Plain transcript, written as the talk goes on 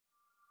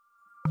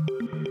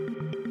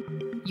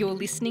You're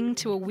listening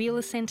to a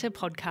Wheeler Centre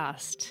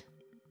podcast.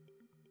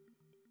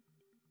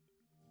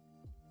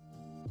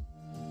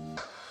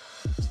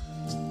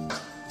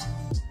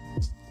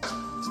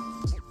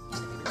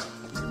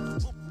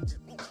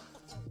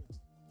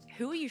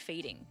 Who are you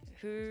feeding?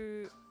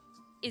 Who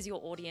is your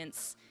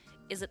audience?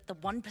 Is it the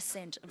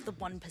 1% of the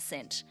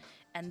 1%?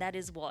 And that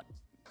is what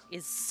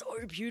is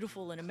so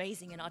beautiful and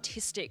amazing and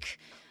artistic.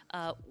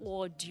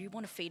 Or do you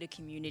want to feed a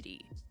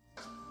community?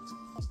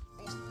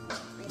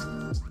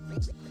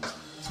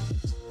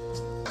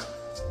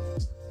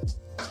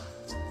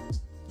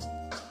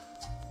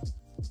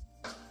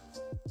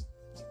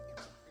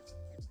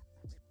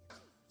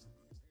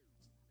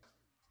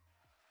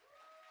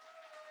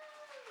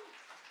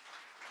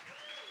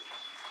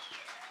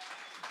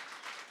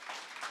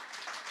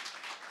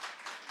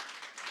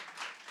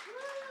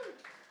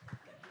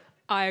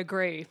 I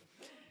agree.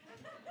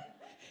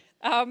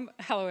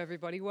 Hello,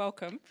 everybody.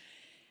 Welcome.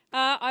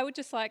 I would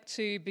just like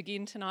to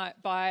begin tonight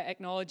by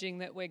acknowledging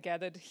that we're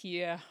gathered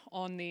here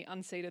on the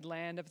unceded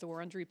land of the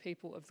Wurundjeri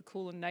people of the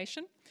Kulin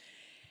Nation,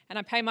 and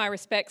I pay my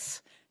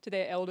respects to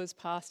their elders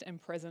past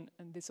and present,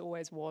 and this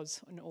always was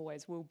and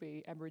always will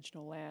be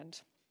Aboriginal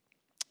land.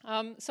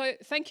 So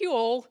thank you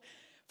all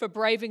for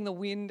braving the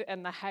wind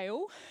and the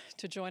hail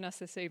to join us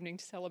this evening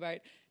to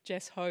celebrate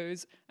Jess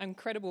Ho's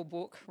incredible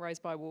book,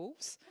 Raised by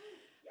Wolves.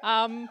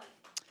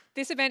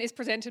 This event is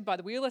presented by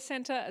the Wheeler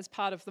Centre as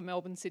part of the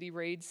Melbourne City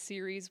Reads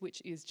series,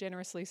 which is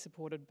generously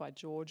supported by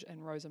George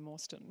and Rosa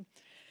Morstan.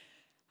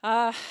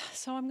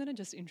 So I'm going to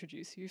just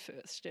introduce you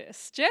first,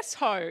 Jess. Jess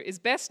Ho is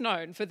best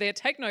known for their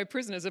Take No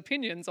Prisoners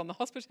opinions on the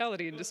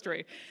hospitality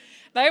industry.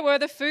 They were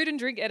the food and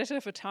drink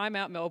editor for Time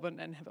Out Melbourne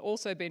and have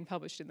also been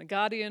published in The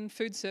Guardian,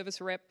 Food Service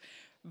Rep,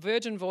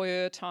 Virgin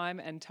Voyeur, Time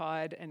and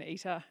Tide and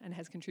Eater, and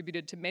has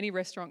contributed to many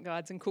restaurant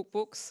guides and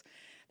cookbooks.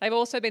 They've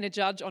also been a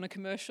judge on a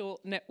commercial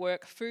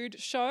network food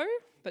show,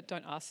 but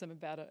don't ask them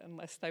about it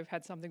unless they've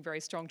had something very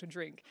strong to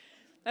drink.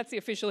 That's the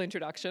official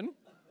introduction.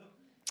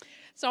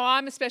 So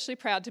I'm especially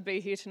proud to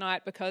be here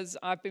tonight because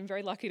I've been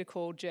very lucky to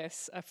call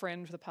Jess a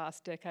friend for the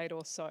past decade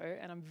or so,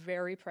 and I'm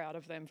very proud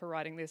of them for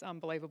writing this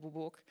unbelievable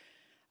book.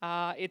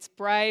 It's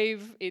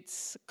brave,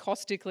 it's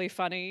caustically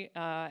funny,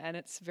 and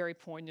it's very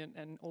poignant,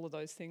 and all of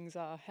those things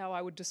are how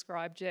I would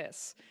describe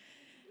Jess.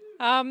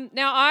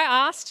 Now, I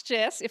asked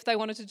Jess if they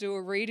wanted to do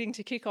a reading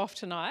to kick off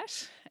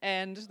tonight,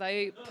 and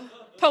they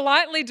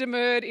politely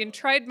demurred in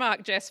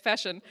trademark Jess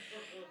fashion,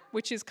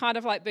 which is kind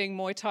of like being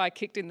Muay Thai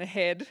kicked in the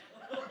head.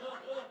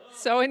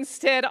 So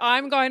instead,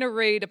 I'm going to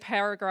read a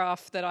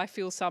paragraph that I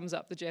feel sums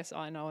up the Jess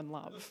I know and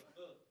love.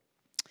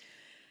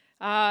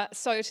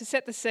 So to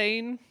set the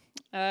scene,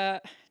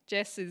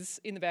 Jess is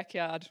in the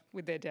backyard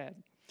with their dad.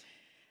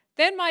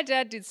 Then my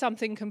dad did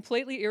something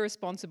completely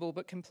irresponsible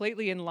but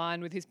completely in line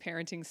with his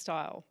parenting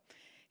style.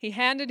 He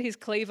handed his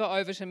cleaver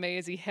over to me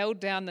as he held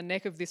down the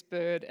neck of this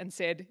bird and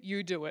said,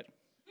 "You do it."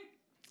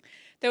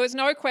 There was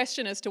no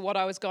question as to what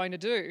I was going to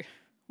do.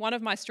 One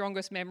of my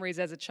strongest memories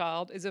as a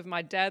child is of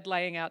my dad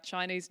laying out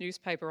Chinese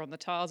newspaper on the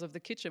tiles of the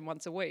kitchen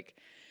once a week,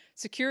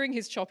 securing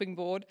his chopping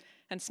board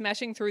and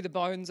smashing through the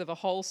bones of a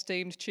whole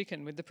steamed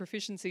chicken with the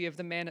proficiency of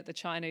the men at the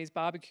Chinese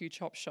barbecue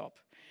chop shop.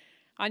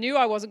 I knew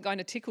I wasn't going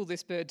to tickle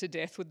this bird to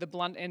death with the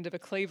blunt end of a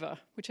cleaver,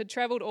 which had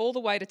travelled all the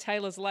way to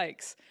Taylor's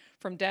Lakes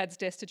from Dad's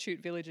destitute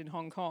village in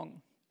Hong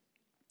Kong.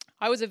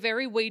 I was a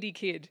very weedy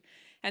kid,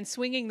 and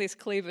swinging this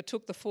cleaver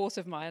took the force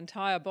of my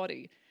entire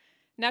body.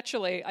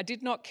 Naturally, I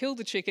did not kill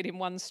the chicken in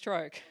one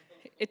stroke.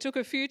 It took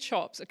a few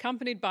chops,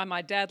 accompanied by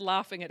my dad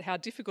laughing at how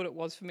difficult it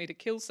was for me to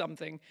kill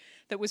something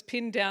that was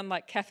pinned down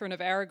like Catherine of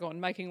Aragon,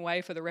 making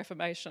way for the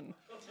Reformation.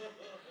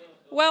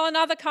 Well,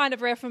 another kind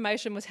of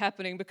reformation was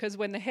happening because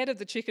when the head of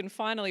the chicken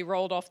finally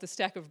rolled off the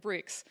stack of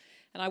bricks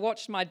and I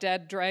watched my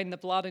dad drain the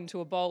blood into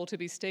a bowl to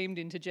be steamed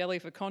into jelly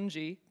for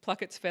congee,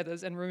 pluck its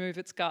feathers and remove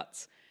its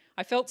guts,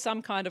 I felt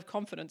some kind of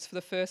confidence for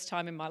the first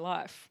time in my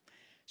life.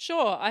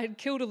 Sure, I had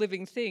killed a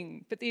living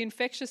thing, but the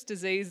infectious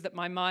disease that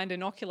my mind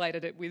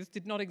inoculated it with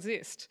did not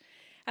exist,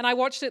 and I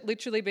watched it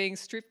literally being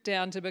stripped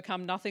down to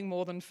become nothing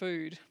more than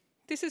food.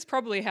 This is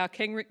probably how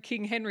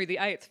King Henry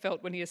VIII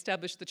felt when he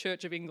established the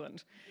Church of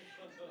England.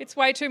 It's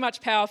way too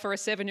much power for a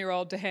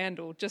 7-year-old to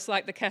handle. Just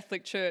like the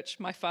Catholic Church,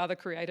 my father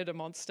created a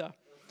monster.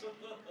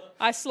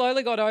 I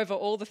slowly got over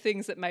all the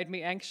things that made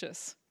me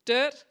anxious.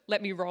 Dirt,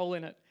 let me roll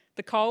in it.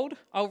 The cold,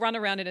 I'll run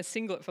around in a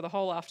singlet for the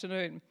whole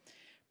afternoon.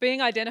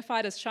 Being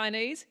identified as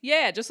Chinese,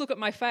 yeah, just look at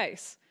my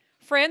face.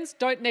 Friends,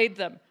 don't need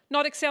them.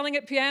 Not excelling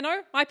at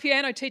piano, my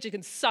piano teacher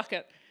can suck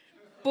it.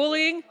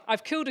 Bullying,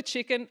 I've killed a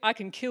chicken, I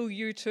can kill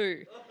you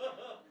too.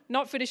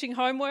 Not finishing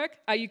homework?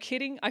 Are you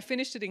kidding? I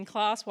finished it in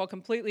class while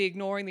completely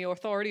ignoring the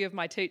authority of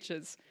my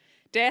teachers.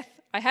 Death?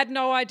 I had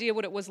no idea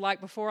what it was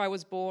like before I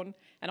was born,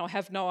 and I'll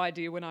have no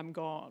idea when I'm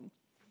gone.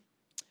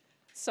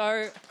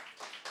 So,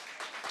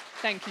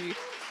 thank you.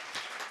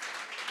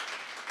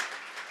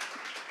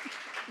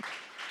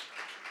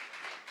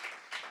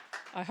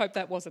 I hope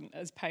that wasn't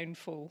as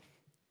painful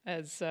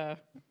as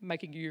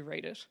making you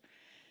read it.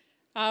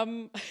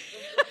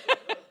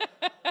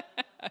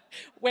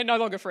 We're no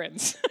longer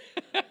friends.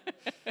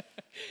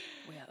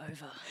 We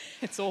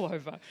It's all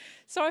over.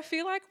 So I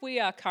feel like we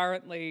are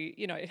currently,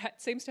 it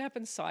seems to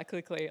happen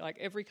cyclically. Like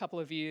every couple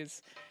of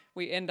years,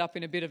 we end up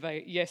in a bit of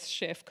a yes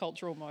chef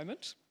cultural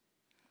moment.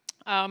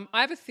 I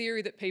have a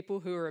theory that people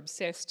who are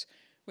obsessed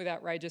with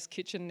outrageous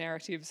kitchen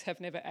narratives have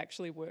never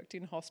actually worked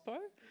in hospo.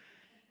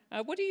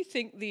 What do you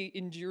think the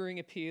enduring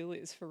appeal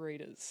is for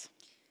readers?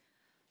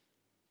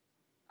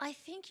 I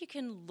think you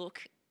can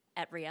look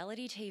at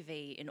reality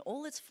TV in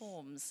all its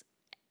forms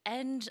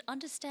and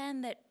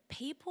understand that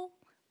people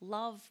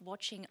love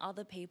watching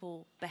other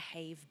people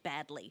behave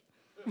badly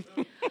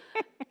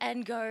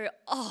and go,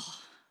 oh,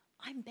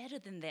 I'm better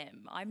than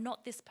them. I'm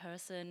not this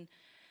person.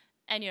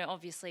 And,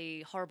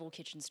 obviously horrible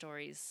kitchen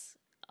stories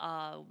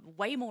are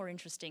way more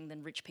interesting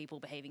than rich people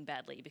behaving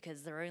badly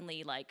because there are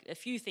only like a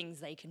few things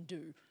they can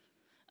do.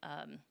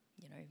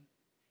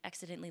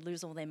 Accidentally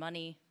lose all their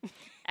money,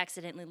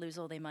 accidentally lose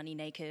all their money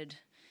naked,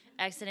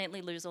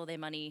 accidentally lose all their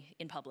money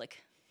in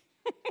public.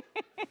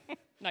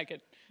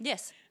 Naked.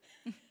 Yes.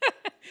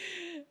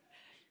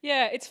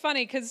 Yeah, it's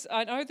funny because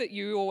I know that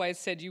you always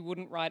said you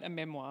wouldn't write a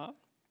memoir,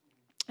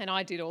 and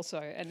I did also,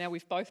 and now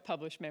we've both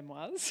published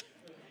memoirs.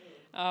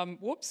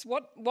 Whoops,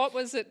 what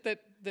was it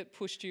that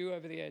pushed you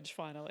over the edge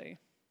finally?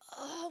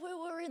 Oh, we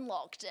were in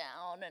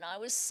lockdown and I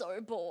was so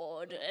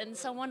bored and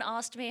someone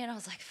asked me and I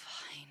was like,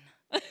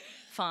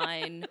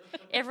 fine.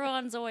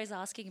 Everyone's always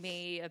asking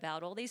me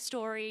about all these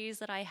stories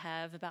that I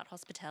have about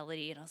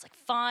hospitality and I was like,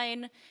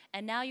 fine.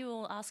 And now you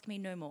will ask me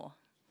no more.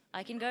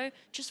 I can go,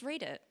 just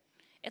read it.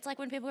 It's like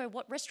when people go,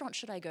 what restaurant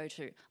should I go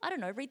to? I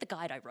don't know, read the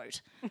guide I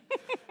wrote.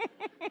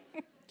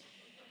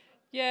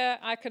 Yeah,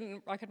 I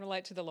can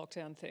relate to the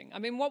lockdown thing. I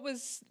mean,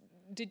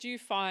 did you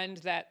find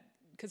that,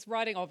 because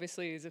writing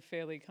obviously is a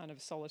fairly kind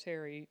of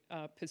solitary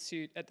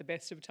pursuit at the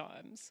best of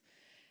times,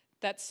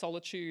 that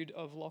solitude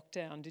of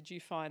lockdown, did you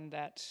find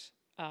that,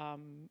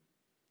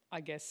 I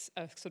guess,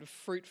 a sort of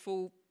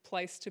fruitful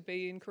place to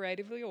be in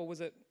creatively, or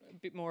was it a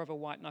bit more of a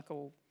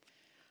white-knuckle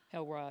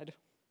hell ride?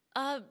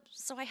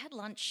 So I had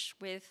lunch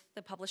with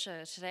the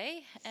publisher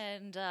today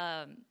and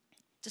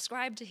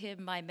described to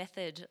him my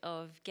method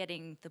of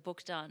getting the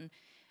book done,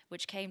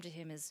 which came to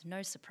him as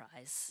no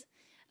surprise.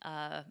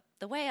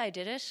 The way I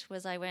did it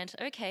was I went,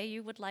 okay,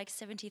 you would like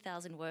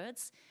 70,000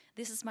 words.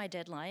 This is my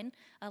deadline.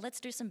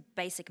 Let's do some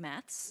basic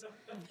maths.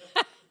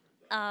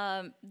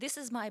 This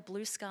is my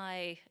blue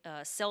sky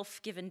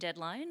self-given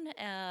deadline.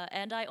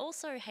 And I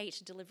also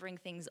hate delivering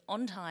things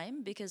on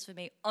time because for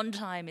me, on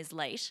time is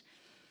late.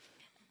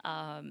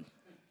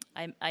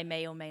 I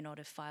may or may not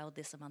have filed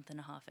this a month and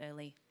a half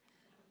early.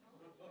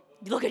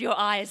 Look at your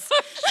eyes.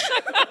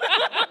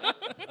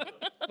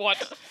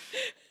 What?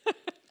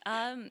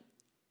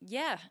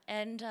 Yeah,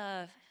 and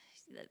I'm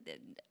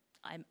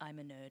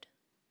a nerd.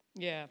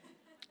 Yeah,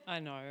 I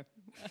know.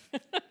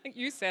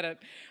 You said it.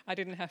 I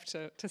didn't have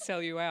to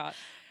sell you out.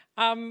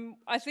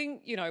 I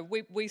think,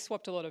 we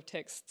swapped a lot of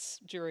texts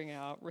during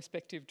our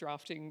respective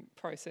drafting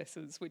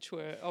processes, which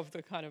were of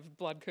the kind of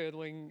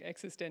blood-curdling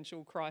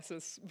existential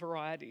crisis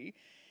variety.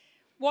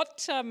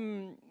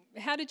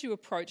 How did you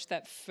approach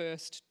that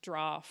first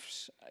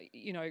draft?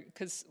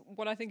 Because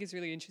what I think is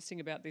really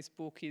interesting about this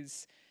book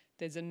is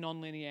there's a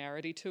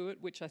non-linearity to it,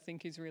 which I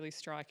think is really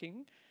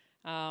striking,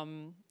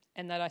 and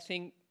that I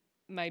think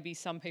maybe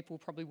some people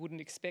probably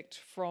wouldn't expect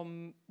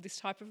from this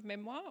type of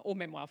memoir, or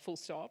memoir full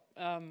stop.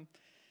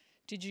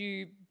 Did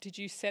you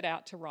set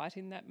out to write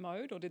in that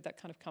mode, or did that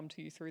kind of come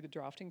to you through the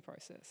drafting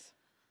process?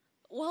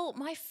 Well,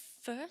 my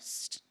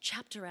first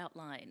chapter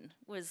outline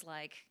was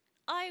like,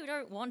 I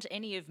don't want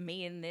any of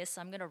me in this.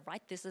 I'm going to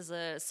write this as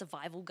a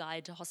survival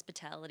guide to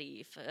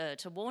hospitality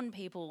to warn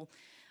people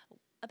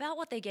about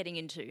what they're getting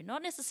into,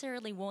 not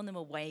necessarily warn them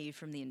away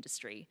from the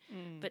industry,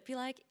 but be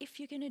like, if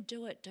you're going to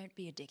do it, don't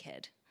be a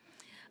dickhead.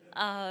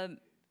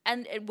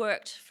 And it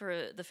worked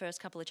for the first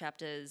couple of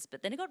chapters,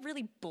 but then it got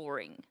really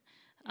boring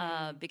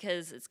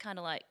because it's kind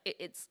of like,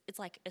 it's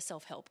like a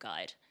self-help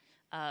guide.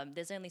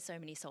 There's only so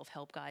many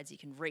self-help guides you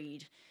can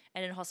read.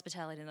 And in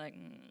hospitality, they're like,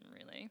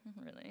 really?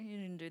 You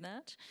didn't do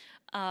that?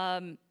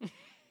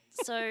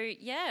 So,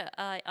 yeah,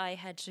 I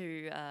had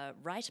to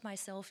write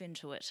myself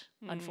into it,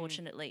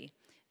 unfortunately.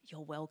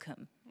 You're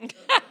welcome.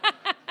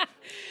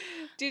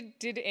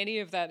 Did any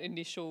of that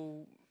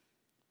initial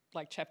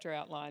chapter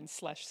outline /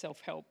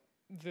 self-help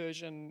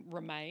version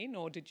remain,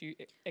 or did you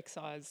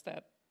excise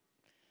that?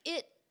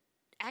 It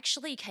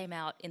actually came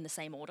out in the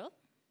same order.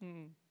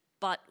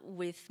 But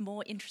with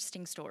more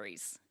interesting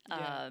stories.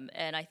 Yeah.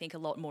 And I think a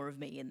lot more of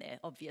me in there,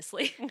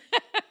 obviously.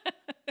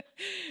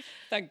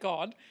 Thank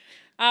God.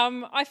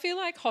 I feel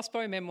like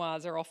hospo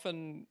memoirs are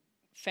often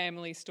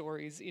family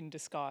stories in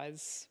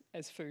disguise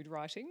as food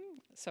writing.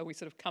 So we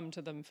sort of come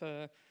to them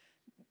for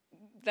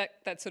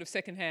that sort of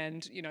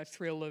secondhand,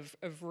 thrill of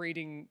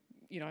reading,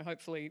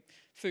 hopefully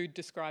food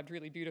described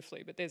really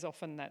beautifully. But there's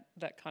often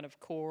that kind of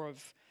core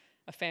of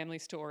a family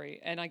story.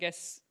 And I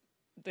guess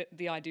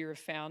the idea of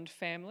found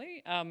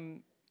family,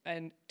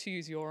 and to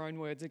use your own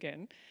words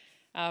again,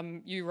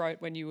 you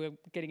wrote when you were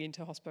getting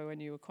into hospo when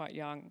you were quite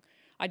young,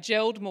 I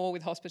gelled more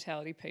with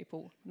hospitality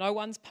people. No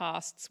one's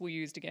pasts were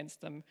used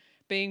against them.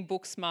 Being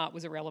book smart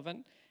was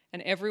irrelevant.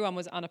 and everyone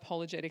was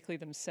unapologetically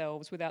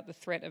themselves without the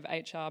threat of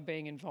HR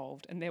being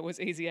involved, and there was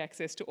easy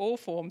access to all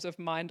forms of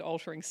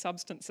mind-altering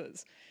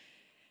substances.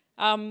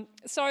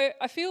 So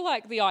I feel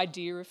like the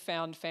idea of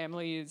found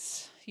family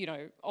is,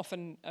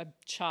 often a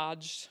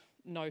charged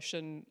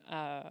notion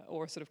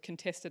or a sort of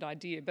contested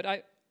idea, but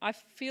I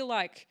feel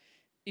like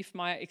if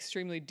my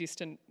extremely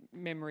distant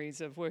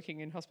memories of working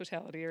in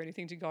hospitality are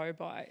anything to go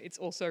by, it's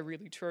also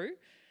really true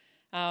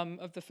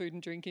of the food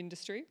and drink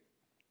industry.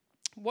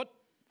 What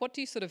do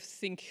you sort of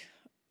think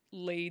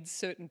leads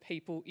certain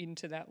people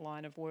into that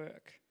line of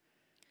work?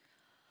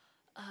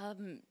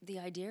 The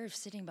idea of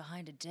sitting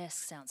behind a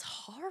desk sounds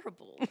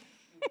horrible.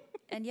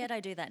 And yet I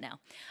do that now.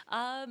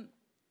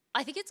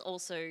 I think it's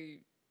also,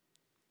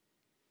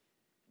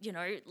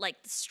 like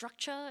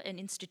structure and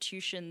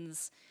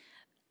institutions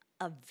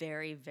are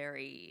very,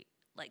 very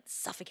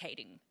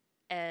suffocating.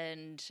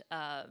 And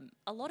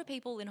a lot of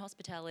people in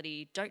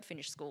hospitality don't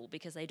finish school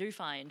because they do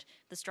find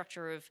the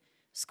structure of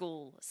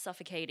school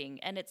suffocating.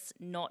 And it's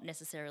not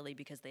necessarily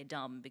because they're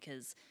dumb,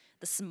 because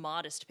the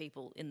smartest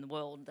people in the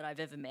world that I've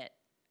ever met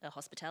are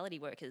hospitality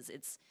workers.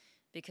 It's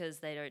because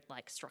they don't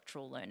like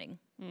structural learning.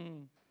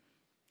 And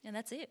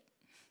that's it.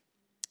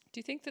 Do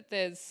you think that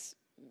there's,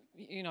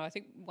 I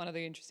think one of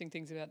the interesting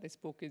things about this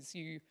book is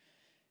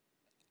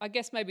I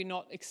guess maybe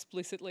not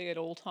explicitly at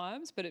all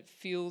times, but it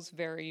feels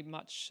very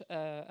much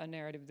a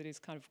narrative that is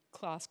kind of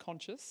class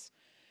conscious,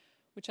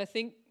 which I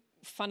think,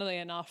 funnily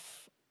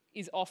enough,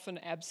 is often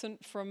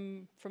absent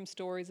from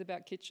stories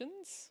about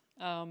kitchens.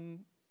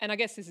 And I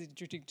guess this is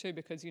interesting too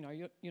because,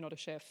 you're not a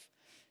chef,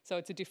 so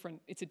it's a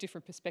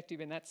different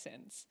perspective in that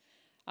sense.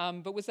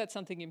 But was that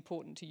something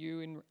important to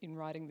you in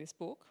writing this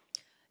book?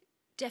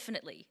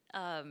 Definitely.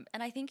 And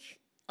I think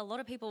a lot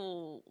of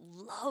people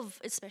love,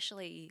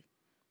 especially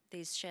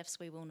these chefs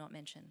we will not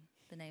mention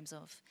the names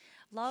of,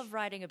 love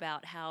writing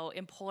about how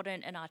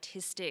important and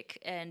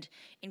artistic and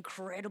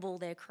incredible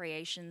their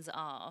creations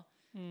are.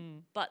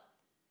 But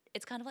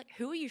it's kind of like,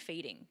 who are you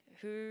feeding?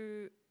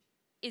 Who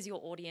is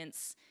your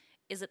audience?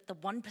 Is it the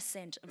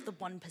 1% of the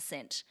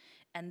 1%?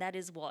 And that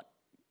is what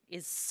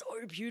is so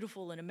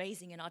beautiful and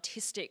amazing and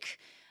artistic.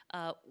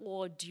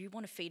 Or do you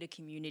want to feed a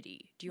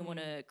community? Do you want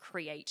to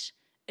create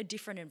a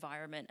different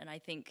environment? And I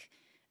think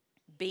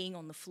being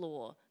on the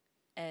floor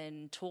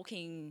and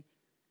talking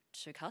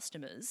to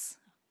customers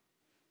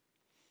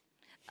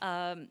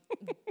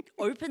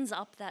opens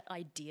up that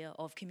idea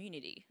of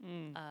community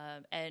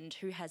and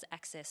who has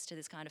access to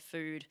this kind of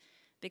food.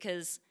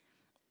 Because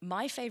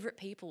my favourite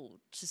people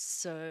to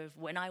serve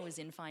when I was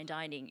in fine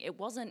dining, it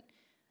wasn't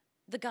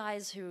the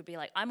guys who would be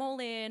like, I'm all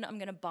in, I'm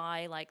going to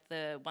buy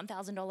the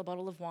 $1,000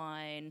 bottle of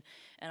wine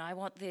and I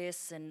want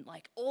this and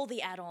all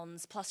the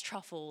add-ons plus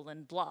truffle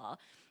and blah.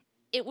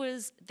 It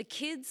was the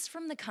kids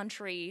from the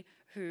country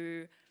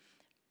who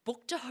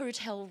booked a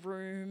hotel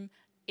room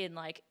in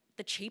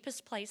the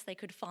cheapest place they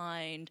could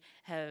find,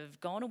 have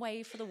gone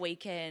away for the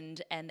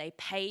weekend, and they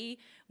pay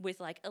with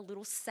a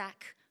little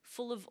sack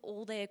full of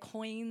all their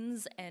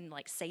coins and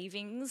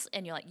savings,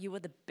 and you're you were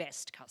the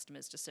best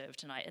customers to serve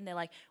tonight. And they're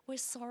like, we're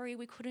sorry,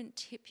 we couldn't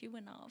tip you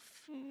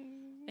enough.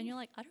 And you're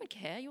like, I don't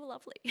care, you were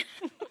lovely.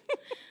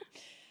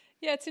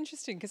 Yeah, it's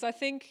interesting because I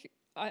think,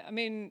 I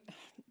mean,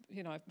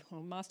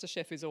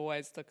 MasterChef is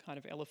always the kind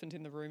of elephant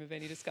in the room of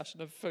any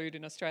discussion of food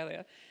in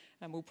Australia,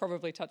 and we'll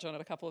probably touch on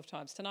it a couple of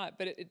times tonight.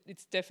 But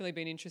it's definitely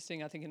been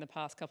interesting, I think, in the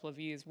past couple of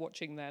years,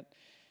 watching that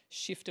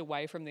shift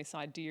away from this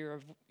idea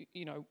of,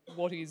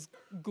 what is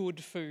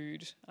good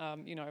food,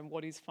 and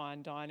what is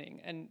fine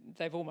dining. And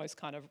they've almost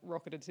kind of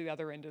rocketed to the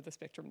other end of the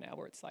spectrum now,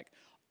 where it's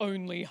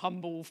only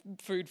humble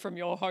food from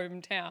your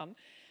hometown.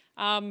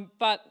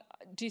 But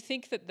do you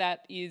think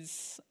that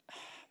is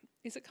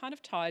it kind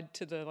of tied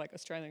to the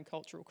Australian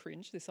cultural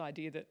cringe, this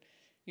idea that,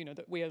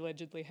 that we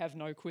allegedly have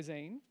no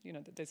cuisine,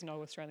 that there's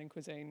no Australian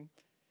cuisine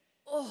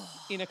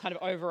in a kind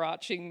of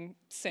overarching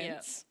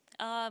sense?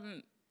 Yeah.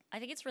 I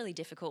think it's really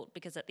difficult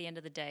because at the end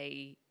of the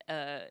day,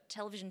 a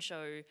television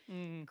show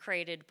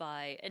created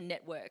by a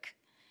network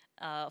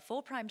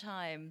for prime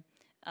time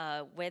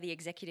where the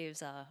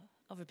executives are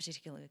of a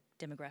particular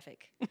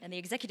demographic and the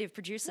executive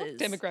producers... What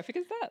demographic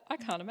is that? I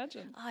can't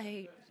imagine.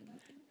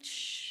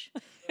 Shh.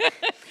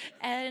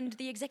 And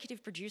the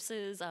executive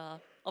producers are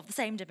of the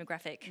same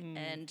demographic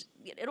and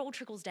it all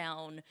trickles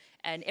down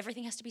and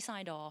everything has to be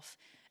signed off.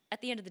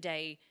 At the end of the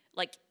day,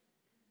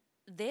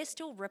 they're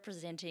still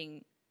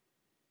representing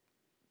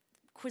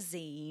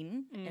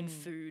cuisine and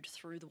food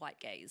through the white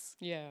gaze.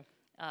 Yeah.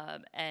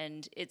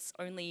 And it's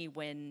only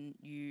when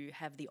you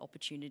have the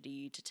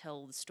opportunity to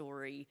tell the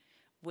story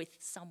with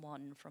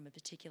someone from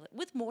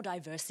with more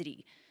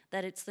diversity,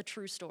 that it's the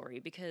true story.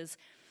 Because,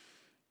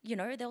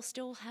 they'll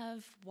still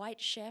have white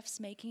chefs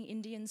making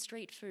Indian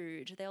street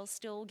food. They'll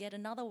still get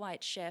another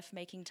white chef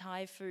making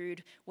Thai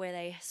food where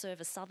they serve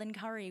a southern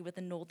curry with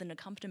a northern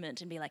accompaniment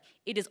and be like,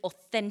 it is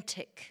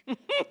authentic.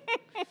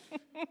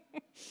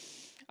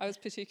 I was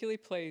particularly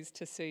pleased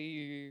to see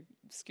you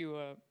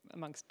skewer,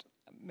 amongst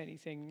many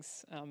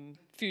things,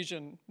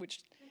 fusion,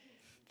 which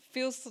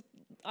feels,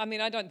 I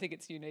mean, I don't think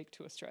it's unique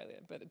to Australia,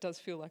 but it does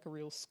feel like a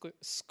real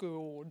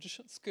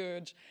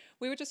scourge.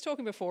 We were just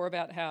talking before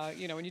about how,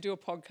 you know, when you do a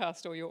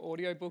podcast or your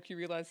audiobook, you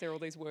realise there are all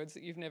these words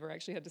that you've never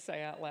actually had to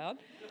say out loud.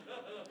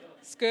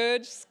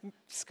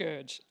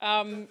 Scourge.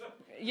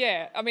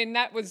 Yeah, I mean,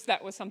 that was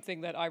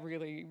something that I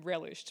really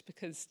relished,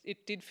 because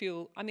it did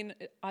feel, I mean,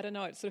 I don't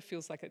know, it sort of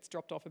feels like it's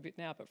dropped off a bit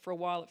now, but for a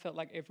while it felt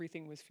like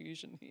everything was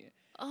fusion here.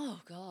 Oh,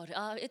 God.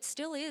 It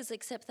still is,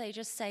 except they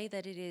just say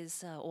that it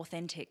is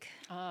authentic.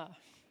 Ah.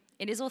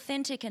 It is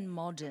authentic and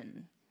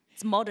modern.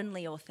 It's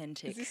modernly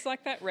authentic. Is this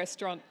like that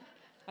restaurant,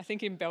 I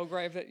think in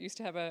Belgrave, that used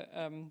to have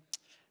a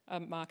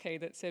marquee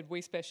that said,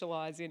 we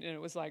specialise in, and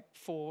it was like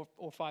 4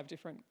 or 5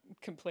 different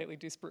completely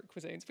disparate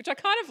cuisines, which I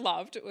kind of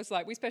loved. It was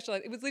like, we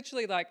specialise, it was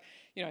literally like,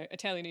 you know,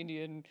 Italian,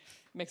 Indian,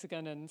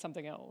 Mexican and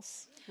something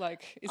else.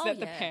 Like, is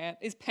the pan,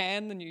 is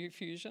pan the new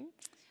fusion?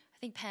 I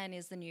think pan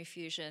is the new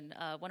fusion.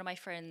 One of my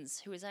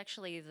friends, who is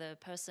actually the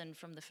person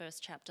from the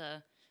first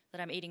chapter that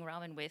I'm eating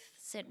ramen with,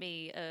 sent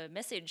me a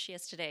message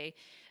yesterday.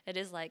 It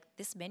is like,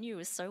 this menu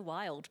is so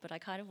wild, but I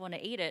kind of want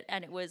to eat it.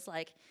 And it was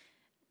like,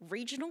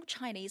 regional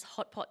Chinese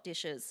hot pot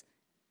dishes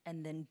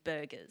and then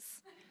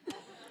burgers.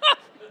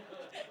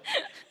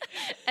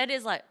 And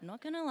it's like,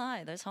 not gonna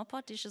lie, those hot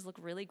pot dishes look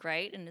really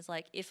great, and it's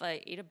like, if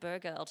I eat a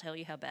burger, I'll tell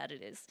you how bad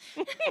it is.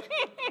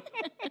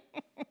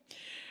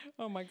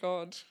 Oh my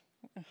God.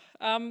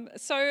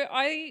 So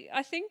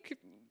I think,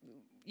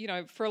 you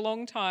know, for a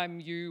long time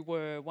you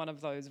were one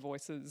of those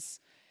voices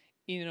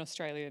in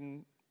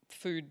Australian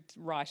food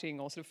writing,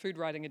 or sort of food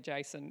writing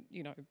adjacent.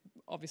 You know,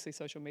 obviously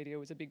social media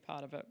was a big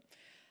part of it.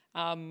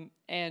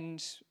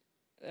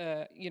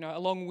 You know,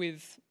 along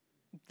with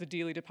the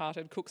dearly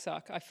departed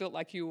Cooksuck, I felt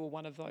like you were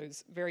one of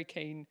those very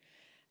keen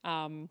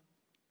kind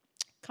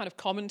of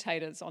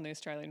commentators on the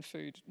Australian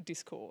food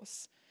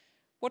discourse.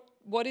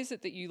 What is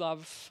it that you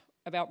love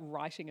about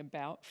writing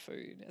about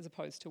food as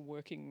opposed to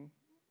working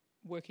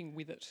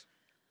with it?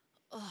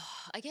 Oh,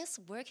 I guess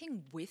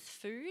working with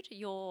food,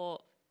 you're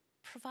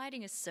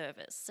providing a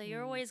service. So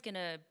you're always going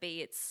to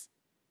be its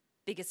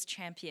biggest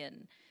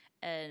champion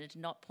and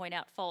not point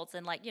out faults.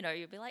 And, like, you know,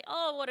 you'll be like,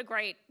 oh, what a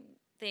great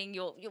thing.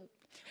 You're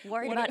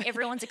worried about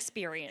everyone's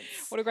experience.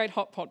 What a great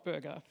hot pot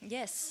burger.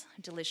 Yes,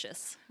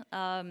 delicious.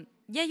 Yeah,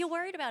 you're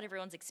worried about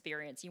everyone's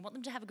experience. You want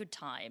them to have a good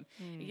time.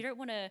 You don't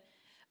want to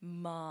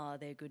mar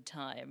their good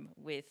time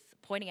with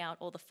pointing out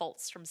all the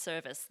faults from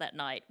service that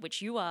night,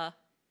 which you are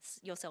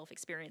yourself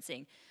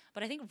experiencing.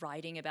 But I think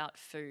writing about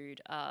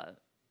food,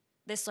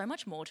 there's so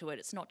much more to it.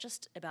 It's not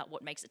just about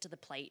what makes it to the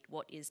plate,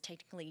 what is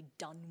technically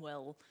done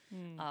well.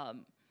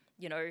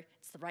 You know,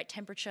 it's the right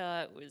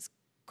temperature, it was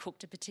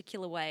cooked a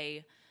particular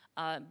way,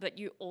 but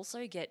you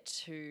also get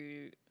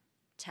to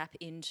tap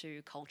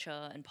into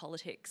culture and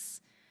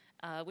politics,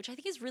 which I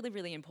think is really,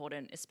 really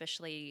important,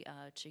 especially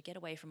to get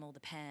away from all the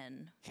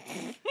pan.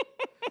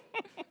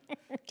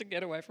 To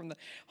get away from the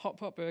hot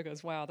pot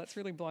burgers. Wow, that's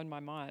really blown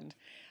my mind.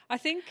 I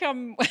think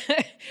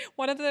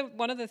one of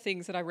the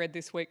things that I read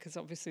this week, because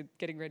obviously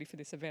getting ready for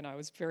this event, I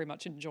was very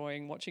much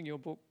enjoying watching your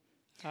book,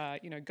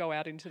 you know, go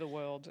out into the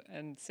world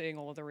and seeing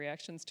all of the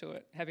reactions to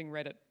it, having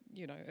read it,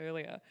 you know,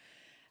 earlier.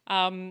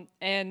 I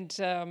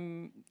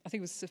think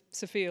it was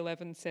Sophia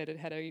Levin said it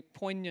had a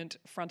poignant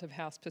front of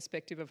house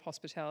perspective of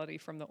hospitality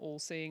from the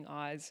all-seeing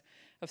eyes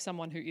of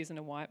someone who isn't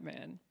a white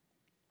man.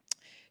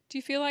 Do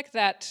you feel like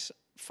that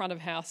front of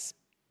house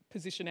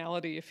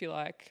positionality, if you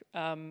like,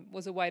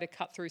 was a way to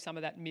cut through some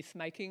of that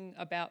myth-making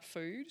about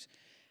food,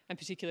 and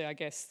particularly, I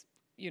guess,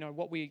 you know,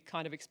 what we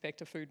kind of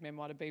expect a food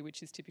memoir to be,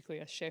 which is typically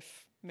a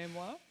chef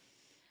memoir?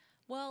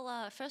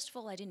 Well, first of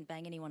all, I didn't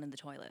bang anyone in the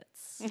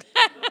toilets.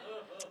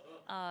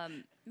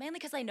 Mainly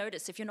because I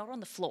noticed if you're not on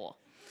the floor,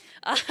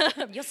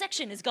 your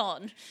section is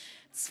gone.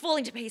 It's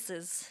falling to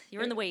pieces.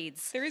 You're in the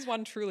weeds. There is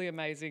one truly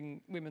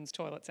amazing women's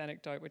toilets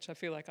anecdote, which I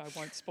feel like I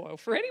won't spoil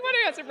for anyone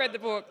who hasn't read the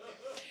book,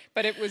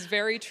 but it was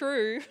very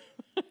true.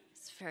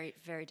 It's very,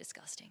 very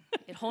disgusting.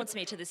 It haunts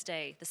me to this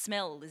day. The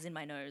smell is in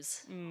my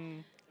nose.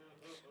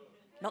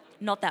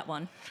 Not that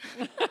one.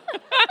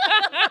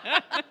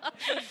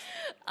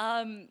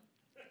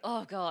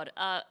 Oh God.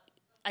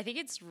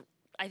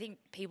 I think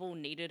people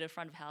needed a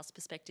front of house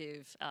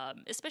perspective,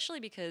 especially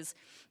because,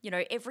 you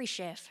know, every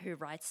chef who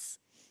writes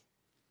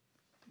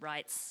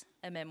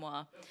a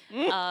memoir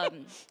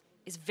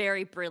is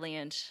very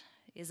brilliant,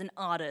 is an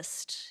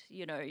artist.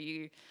 You know,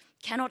 you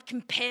cannot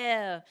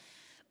compare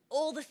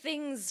all the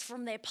things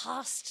from their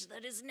past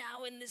that is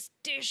now in this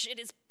dish. It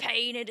is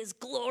pain, it is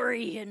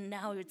glory, and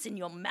now it's in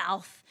your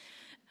mouth.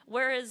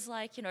 Whereas,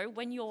 like, you know,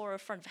 when you're a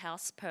front of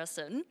house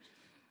person,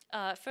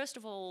 first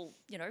of all,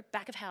 you know,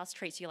 back of house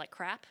treats you like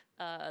crap.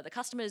 The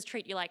customers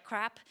treat you like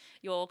crap.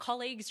 Your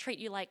colleagues treat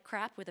you like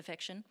crap with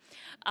affection.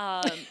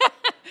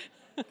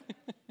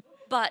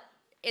 But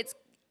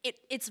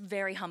it's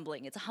very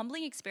humbling. It's a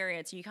humbling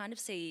experience. You kind of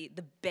see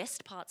the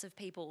best parts of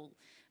people,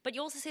 but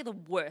you also see the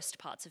worst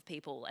parts of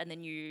people, and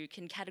then you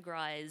can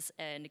categorize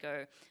and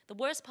go, the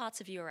worst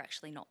parts of you are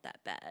actually not that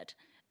bad.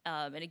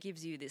 And it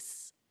gives you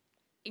this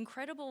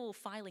incredible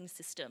filing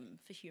system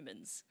for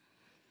humans.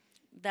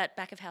 that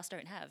back of house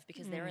don't have,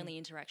 because their only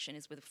interaction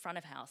is with front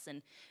of house,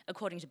 and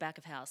according to back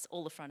of house,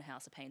 all the front of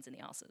house are pains in the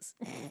asses.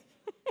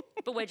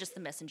 But we're just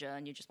the messenger,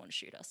 and you just want to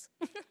shoot us.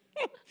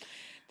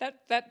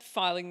 That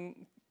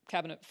filing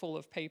cabinet full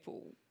of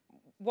people,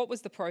 what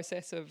was the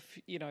process of,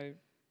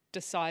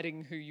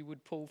 deciding who you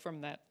would pull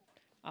from that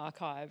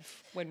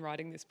archive when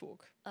writing this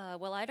book?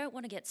 Well, I don't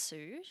want to get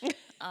sued.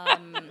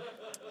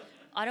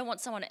 I don't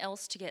want someone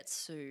else to get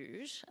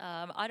sued.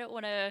 I don't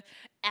want to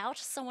out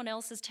someone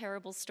else's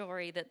terrible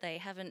story that they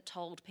haven't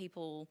told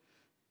people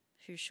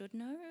who should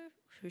know,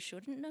 who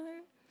shouldn't know.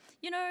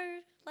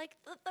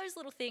 Those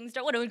little things.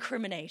 Don't want to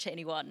incriminate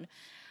anyone.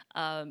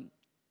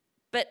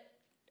 But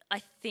I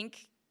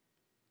think,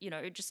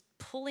 just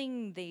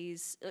pulling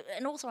these...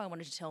 And also I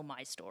wanted to tell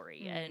my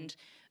story. And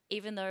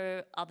even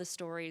though other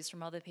stories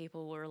from other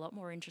people were a lot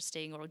more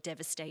interesting or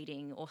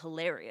devastating or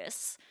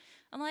hilarious,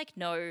 I'm like,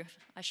 no,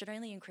 I should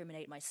only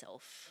incriminate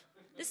myself.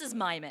 This is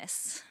my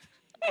mess.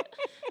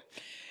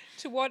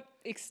 To what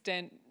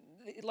extent,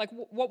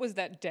 what was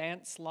that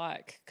dance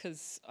like?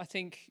 Because I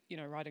think,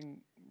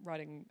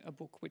 writing a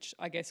book, which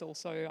I guess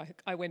also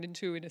I went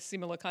into in a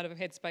similar kind of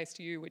headspace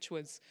to you, which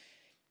was,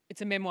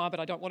 it's a memoir, but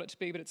I don't want it to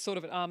be, but it's sort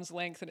of at arm's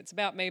length, and it's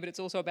about me, but it's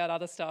also about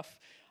other stuff.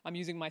 I'm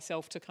using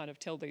myself to kind of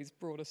tell these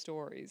broader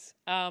stories.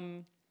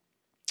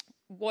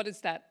 What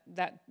was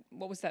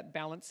that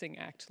balancing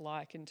act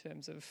like in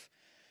terms of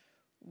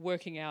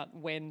working out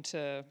when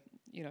to,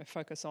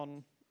 focus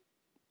on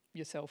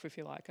yourself, if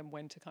you like, and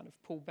when to kind of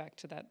pull back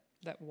to that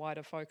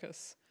wider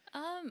focus?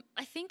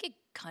 I think it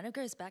kind of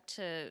goes back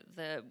to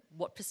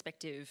what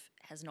perspective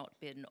has not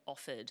been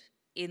offered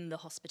in the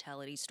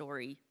hospitality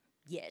story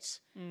yet,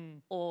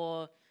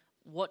 or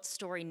what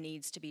story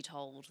needs to be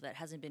told that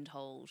hasn't been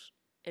told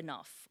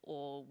enough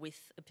or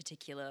with a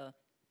particular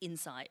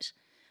insight.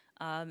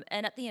 And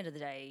at the end of the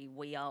day,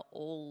 we are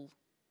all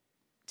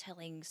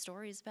telling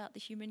stories about the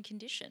human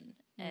condition.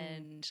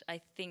 And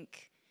I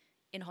think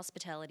in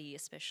hospitality,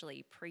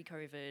 especially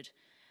pre-COVID,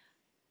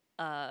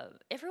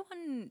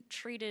 everyone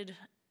treated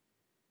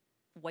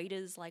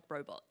waiters like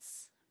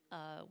robots.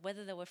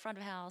 Whether they were front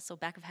of house or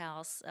back of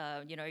house,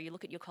 you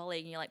look at your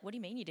colleague and you're like, what do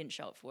you mean you didn't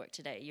show up for work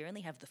today? You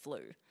only have the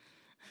flu.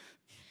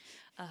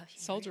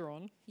 Soldier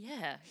on.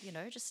 Yeah,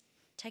 just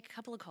take a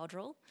couple of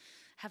Codral,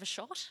 have a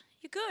shot,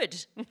 you're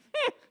good.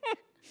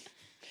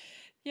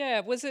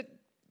 Yeah, was it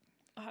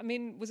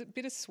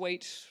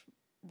bittersweet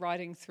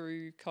writing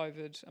through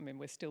COVID? I mean,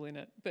 we're still in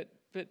it, but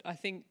I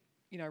think,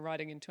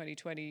 writing in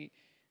 2020,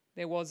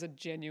 there was a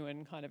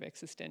genuine kind of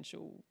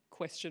existential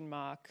question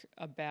mark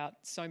about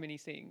so many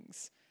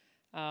things.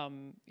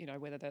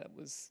 Whether that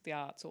was the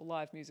arts or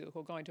live music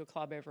or going to a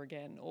club ever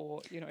again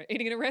or,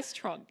 eating in a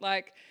restaurant.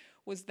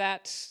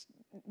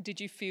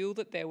 Did you feel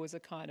that there was a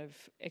kind of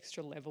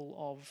extra level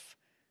of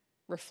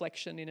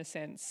reflection in a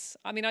sense?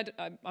 I mean,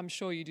 I'm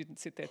sure you didn't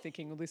sit there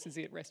thinking, well, this is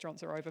it,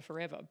 restaurants are over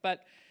forever.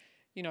 But,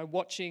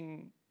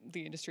 watching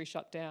the industry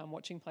shut down,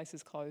 watching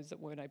places close that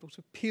weren't able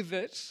to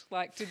pivot,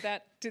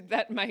 did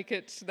that make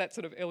it that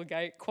sort of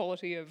elegate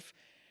quality of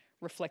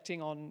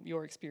reflecting on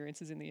your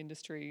experiences in the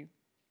industry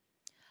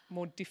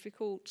more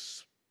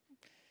difficult,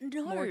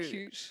 more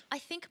acute? I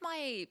think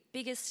my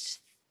biggest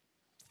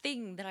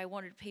thing that I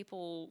wanted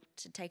people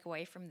to take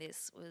away from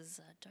this was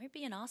don't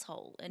be an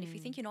asshole. And if you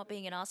think you're not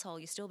being an asshole,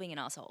 you're still being an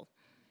asshole.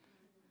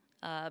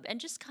 And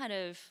just kind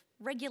of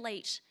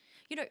regulate,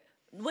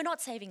 we're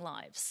not saving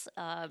lives.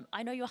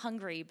 I know you're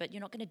hungry, but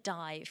you're not going to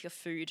die if your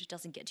food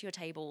doesn't get to your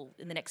table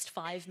in the next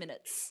 5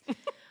 minutes.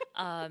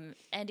 And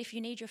if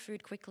you need your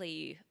food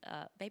quickly,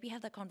 maybe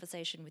have that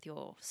conversation with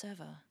your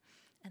server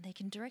and they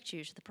can direct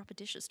you to the proper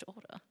dishes to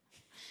order.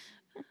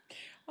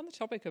 On the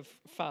topic of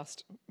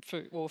fast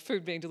food, or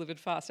food being delivered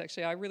fast,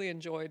 actually, I really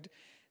enjoyed...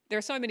 There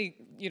are so many,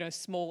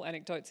 small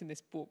anecdotes in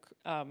this book,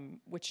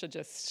 which are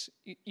just...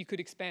 You could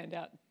expand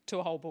out to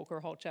a whole book or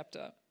a whole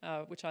chapter,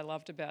 which I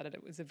loved about it.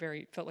 It was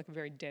felt like a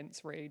very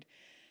dense read.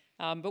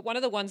 But one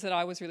of the ones that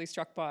I was really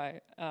struck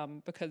by,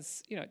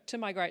 because, to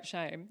my great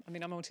shame, I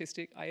mean, I'm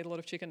autistic, I eat a lot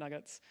of chicken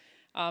nuggets.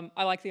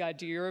 I like the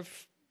idea of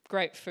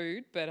great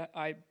food, but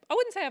I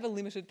wouldn't say I have a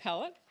limited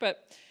palate,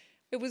 but...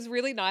 It was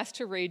really nice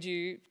to read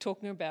you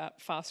talking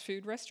about fast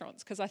food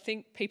restaurants, because I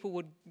think people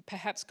would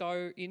perhaps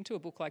go into a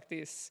book like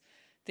this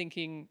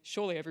thinking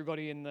surely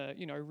everybody in the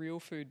real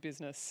food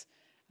business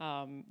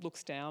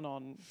looks down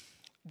on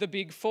the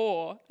big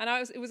four. And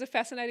it was a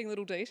fascinating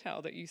little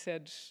detail that you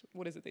said,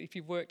 what is it, that if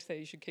you've worked there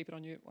you should keep it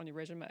on your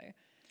resume.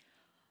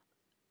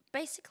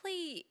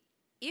 Basically,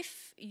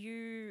 if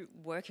you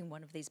work in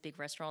one of these big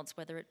restaurants,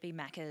 whether it be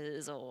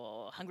Macca's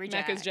or Hungry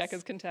Jack's, Macca's,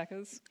 Jackers,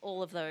 Kentuckers,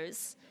 all of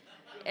those,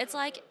 it's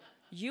like...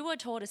 You were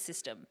taught a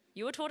system.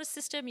 You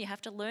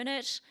have to learn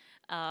it.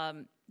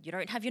 You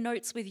don't have your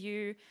notes with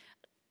you.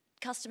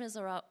 Customers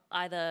are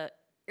either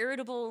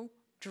irritable,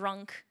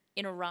 drunk,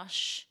 in a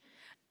rush,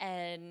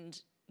 and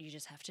you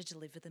just have to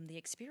deliver them the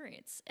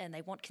experience. And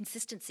they want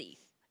consistency.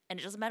 And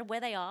it doesn't matter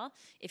where they are.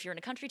 If you're in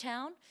a country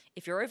town,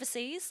 if you're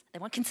overseas, they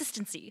want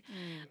consistency.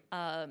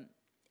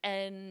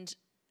 And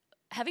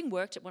having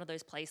worked at one of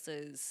those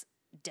places,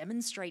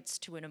 demonstrates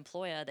to an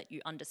employer that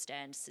you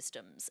understand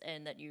systems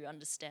and that you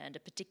understand a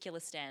particular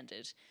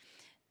standard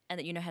and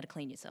that you know how to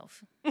clean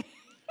yourself.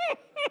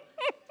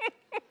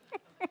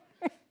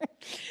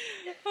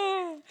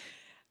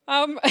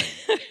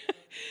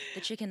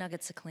 The chicken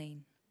nuggets are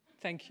clean.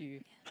 Thank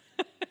you.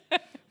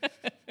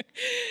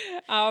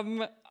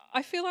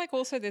 I feel like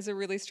also there's a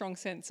really strong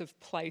sense of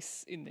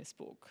place in this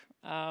book.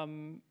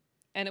 And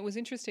it was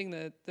interesting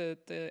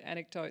the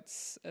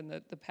anecdotes and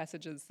the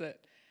passages that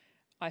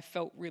I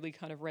felt really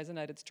kind of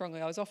resonated strongly.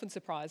 I was often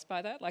surprised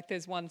by that. Like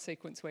there's one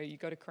sequence where you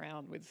go to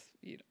Crown with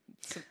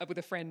with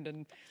a friend,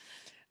 and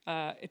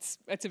it's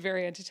a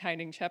very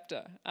entertaining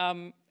chapter.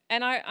 And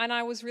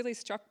I was really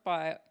struck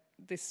by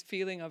this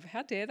feeling of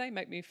how dare they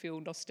make me feel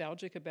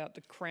nostalgic about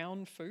the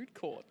Crown food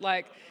court.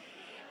 Like,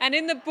 and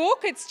in the book,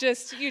 it's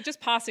just you're just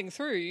passing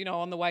through,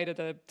 on the way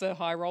to the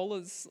High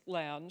Rollers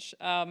Lounge.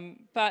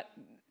 But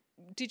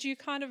did you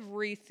kind of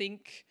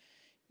rethink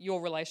your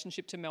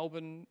relationship to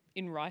Melbourne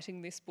in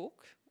writing this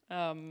book?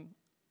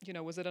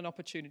 Was it an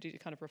opportunity to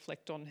kind of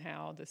reflect on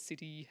how the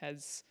city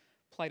has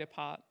played a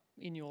part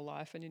in your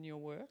life and in your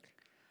work?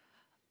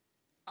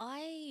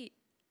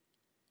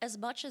 As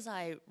much as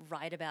I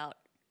write about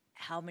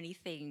how many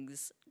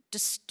things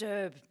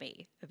disturb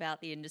me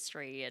about the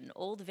industry and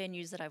all the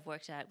venues that I've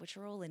worked at, which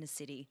are all in a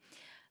city,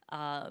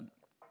 I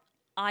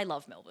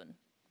love Melbourne.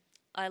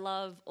 I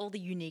love all the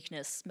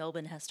uniqueness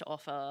Melbourne has to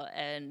offer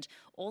and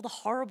all the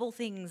horrible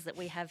things that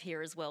we have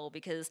here as well,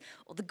 because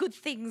all the good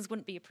things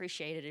wouldn't be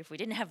appreciated if we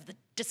didn't have the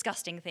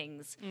disgusting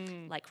things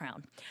like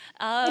Crown.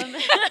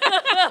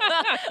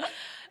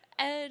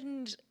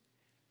 And,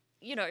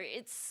 you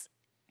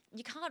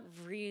can't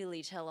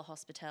really tell a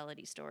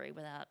hospitality story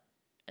without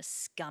a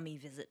scummy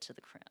visit to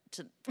the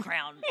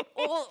Crown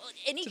or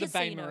any to the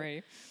casino.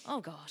 Bain-Marie. Oh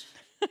God.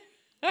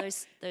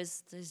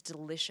 Those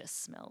delicious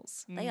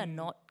smells. They are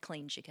not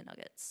clean chicken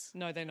nuggets.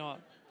 No, they're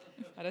not.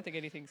 I don't think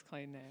anything's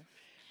clean there.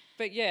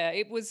 But yeah,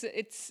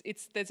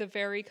 there's a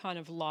very kind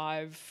of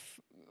live,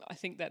 I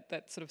think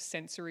that sort of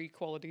sensory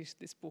quality to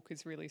this book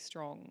is really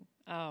strong.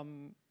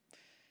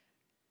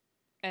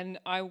 And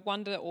I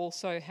wonder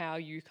also how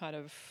you kind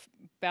of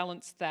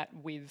balance that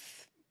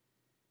with,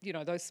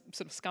 those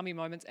sort of scummy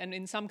moments and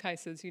in some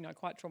cases,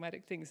 quite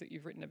traumatic things that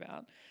you've written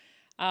about.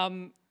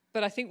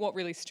 But I think what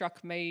really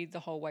struck me the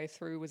whole way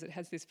through was it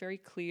has this very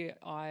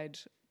clear-eyed,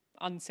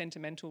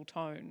 unsentimental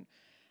tone,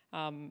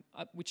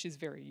 which is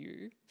very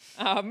you.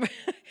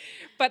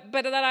 But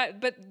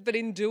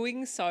in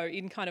doing so,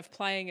 in kind of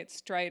playing it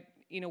straight,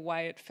 in a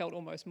way, it felt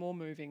almost more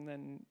moving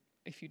than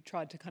if you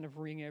tried to kind of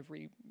wring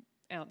every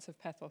ounce of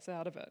pathos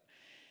out of it.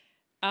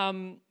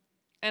 And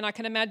I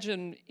can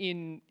imagine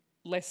in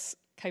less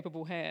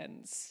capable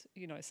hands,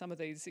 some of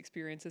these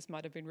experiences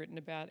might have been written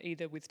about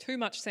either with too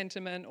much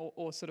sentiment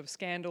or sort of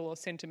scandal or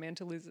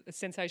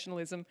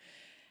sensationalism.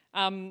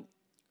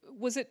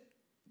 Was it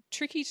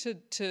tricky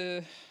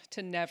to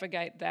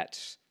navigate that?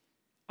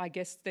 I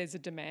guess there's a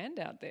demand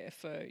out there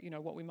for,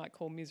 what we might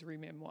call misery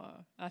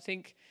memoir. I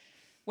think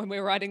when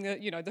we're writing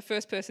the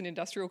first person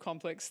industrial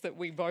complex that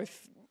we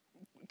both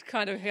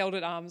kind of held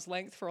at arm's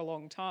length for a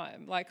long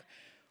time, like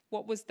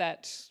what was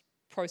that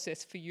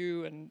process for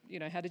you, and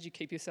how did you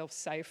keep yourself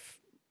safe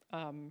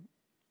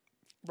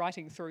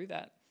writing through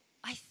that?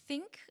 I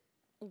think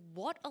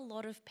what a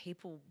lot of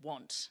people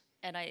want,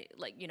 and I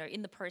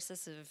in the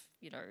process of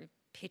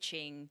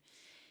pitching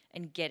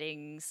and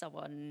getting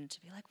someone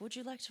to be like, would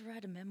you like to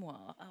write a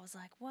memoir? I was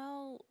like,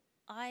 well,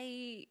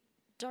 I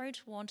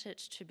don't want it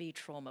to be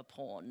trauma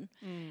porn.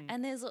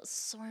 And there's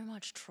so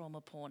much trauma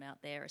porn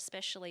out there,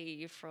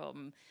 especially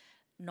from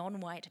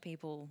non-white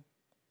people,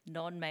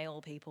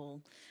 non-male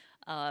people.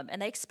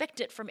 And they expect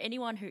it from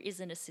anyone who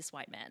isn't a cis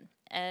white man.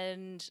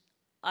 And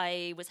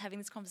I was having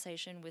this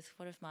conversation with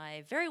one of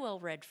my very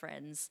well-read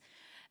friends,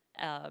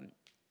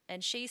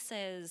 and she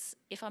says,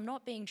 if I'm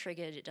not being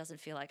triggered, it doesn't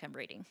feel like I'm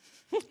reading.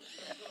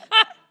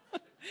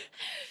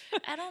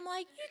 And I'm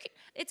like,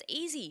 it's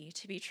easy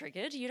to be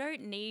triggered. You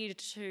don't need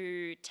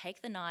to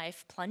take the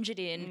knife, plunge it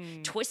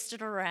in, twist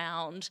it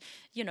around,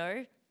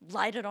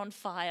 light it on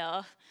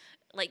fire.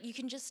 Like, you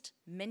can just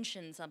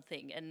mention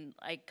something, and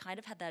I kind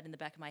of had that in the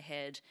back of my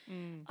head.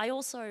 I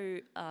also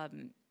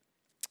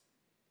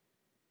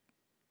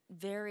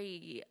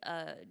very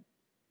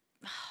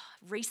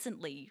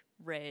recently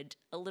read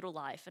A Little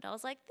Life, and I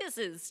was like, this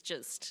is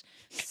just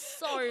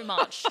so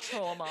much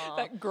trauma.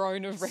 That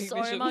groan of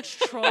revision. So much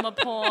trauma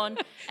porn.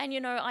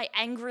 And, I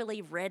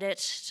angrily read it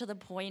to the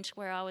point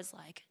where I was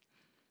like,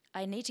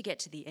 I need to get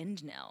to the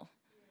end now.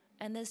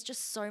 And there's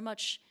just so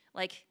much,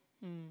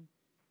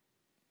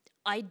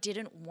 I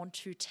didn't want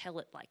to tell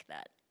it like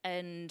that.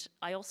 And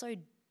I also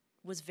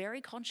was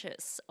very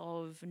conscious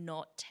of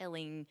not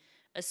telling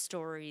a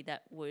story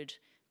that would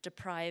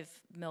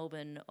deprive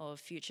Melbourne of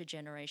future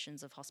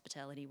generations of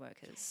hospitality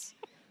workers.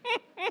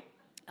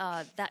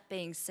 That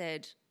being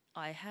said,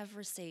 I have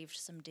received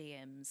some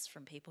DMs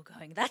from people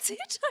going, that's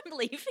it, I'm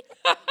leaving.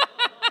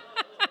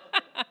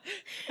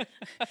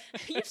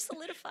 You've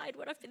solidified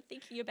what I've been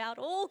thinking about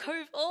all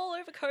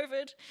over COVID.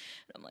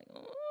 And I'm like,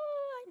 oh,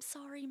 I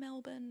sorry,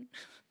 Melbourne.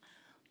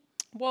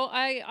 Well,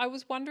 I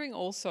was wondering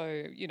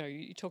also,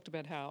 you talked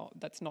about how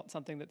that's not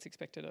something that's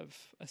expected of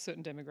a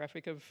certain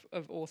demographic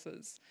of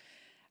authors.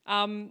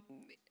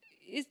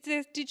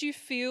 Did you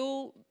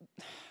feel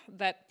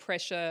that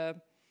pressure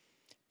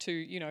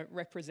to,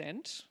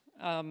 represent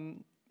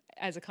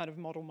as a kind of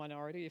model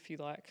minority, if you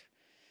like?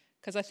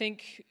 Because I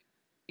think,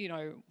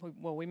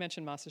 we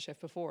mentioned MasterChef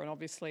before, and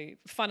obviously,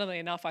 funnily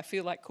enough, I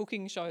feel like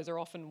cooking shows are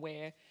often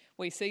where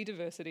we see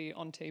diversity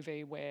on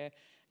TV, where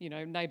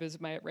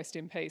Neighbours, may it rest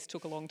in peace,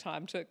 took a long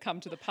time to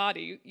come to the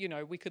party.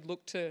 We could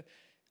look to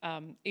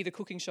either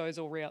cooking shows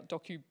or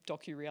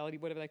docu-reality,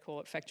 whatever they call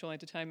it, factual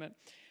entertainment,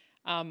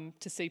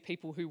 to see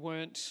people who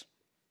weren't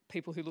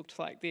people who looked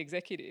like the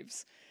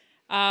executives.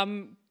 But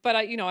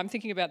I'm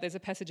thinking about, there's a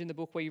passage in the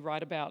book where you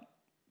write about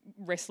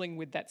wrestling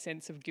with that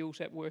sense of guilt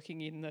at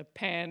working in the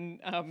pan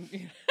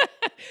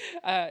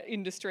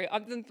industry.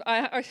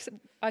 I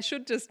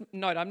should just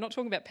note, I'm not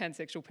talking about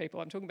pansexual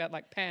people. I'm talking about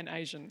like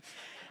pan-Asian.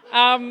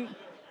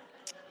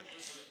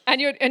 And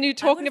you're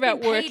talking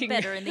about working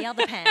better in the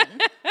other pan.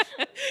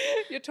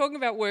 You're talking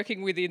about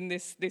working within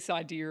this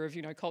idea of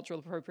cultural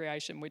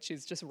appropriation, which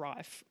is just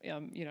rife.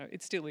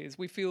 It still is.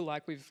 We feel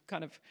like we've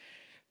kind of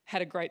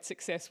had a great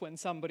success when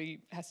somebody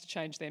has to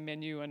change their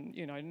menu and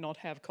not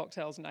have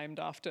cocktails named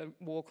after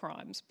war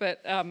crimes. But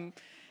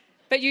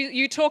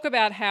you talk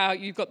about how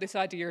you've got this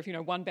idea of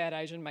one bad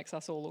Asian makes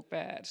us all look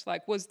bad.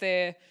 Like, was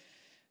that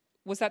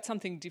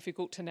something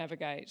difficult to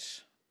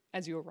navigate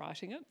as you were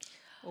writing it,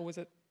 or was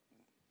it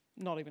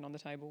not even on the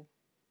table?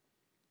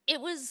 It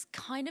was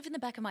kind of in the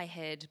back of my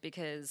head,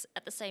 because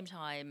at the same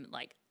time,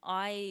 like,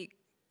 I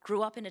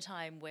grew up in a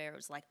time where it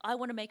was like, I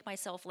want to make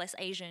myself less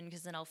Asian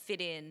because then I'll fit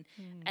in.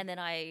 And then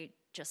I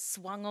just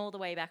swung all the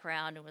way back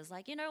around and was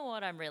like, you know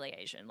what, I'm really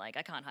Asian. Like,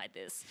 I can't hide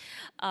this.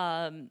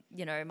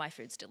 My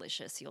food's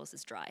delicious, yours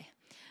is dry.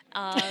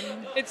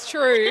 It's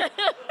true.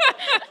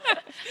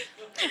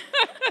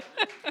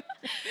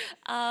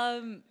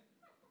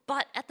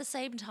 But at the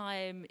same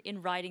time,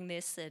 in writing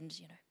this and,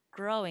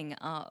 growing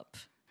up,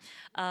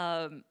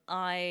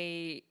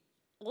 I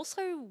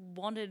also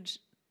wanted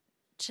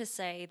to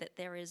say that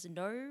there is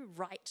no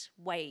right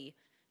way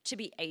to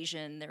be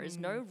Asian. There is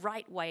no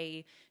right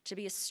way to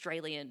be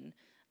Australian.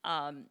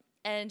 And,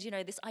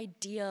 this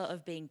idea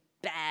of being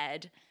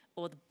bad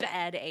or the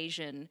bad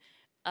Asian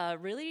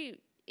really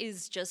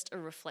is just a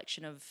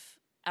reflection of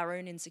our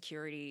own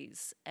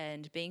insecurities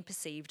and being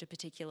perceived a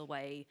particular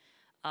way.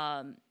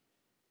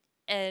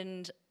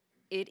 And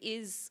it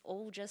is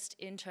all just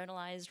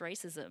internalized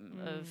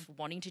racism of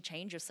wanting to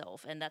change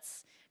yourself. And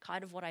that's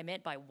kind of what I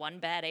meant by one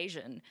bad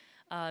Asian.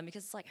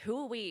 Because it's like, who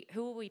are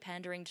we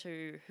pandering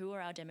to? Who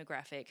are our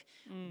demographic?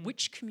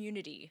 Which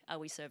community are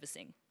we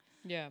servicing?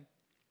 Yeah.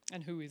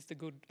 And who is the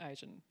good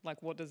Asian?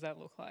 Like, what does that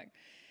look like?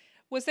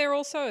 Was there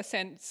also a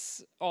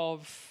sense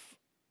of,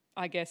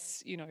 I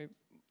guess, you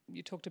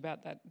talked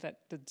about that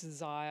the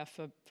desire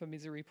for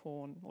misery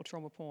porn or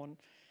trauma porn.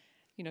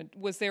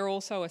 Was there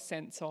also a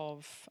sense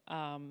of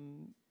a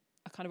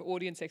kind of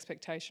audience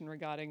expectation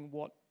regarding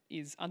what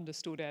is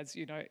understood as,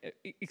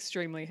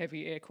 extremely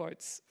heavy air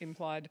quotes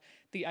implied,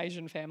 the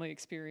Asian family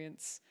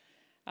experience,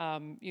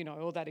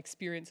 or that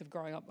experience of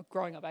growing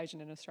up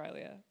Asian in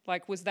Australia?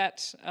 Like, was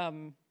that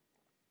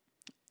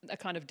a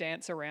kind of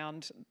dance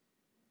around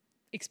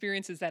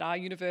experiences that are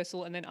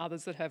universal and then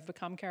others that have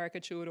become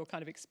caricatured or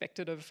kind of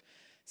expected of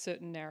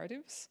certain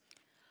narratives?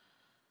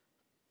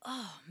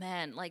 Oh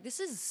man, like, this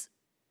is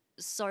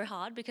so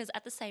hard, because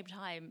at the same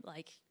time,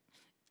 like,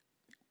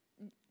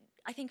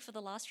 I think for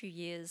the last few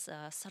years,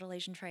 subtle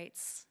Asian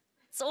traits,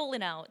 it's all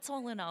in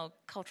our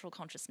cultural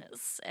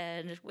consciousness,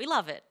 and we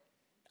love it.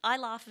 I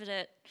laugh at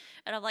it,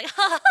 and I'm like,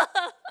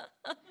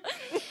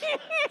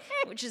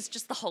 which is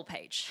just the whole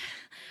page.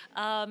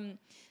 And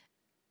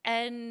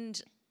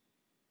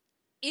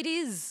it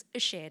is a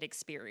shared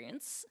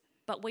experience,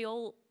 but we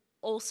all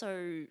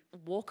also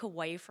walk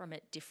away from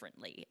it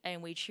differently,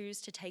 and we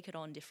choose to take it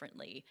on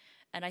differently.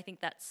 And I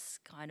think that's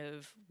kind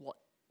of what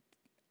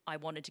I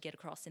wanted to get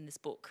across in this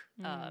book.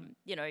 I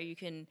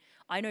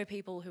know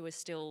people who are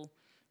still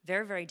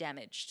very, very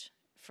damaged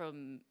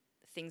from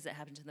things that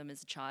happened to them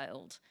as a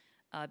child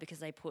because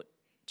they put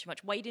too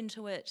much weight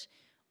into it,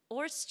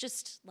 or it's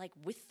just like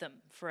with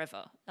them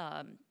forever.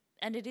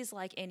 And it is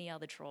like any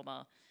other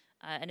trauma.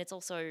 And it's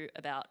also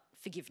about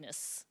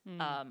forgiveness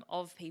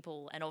of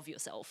people and of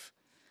yourself.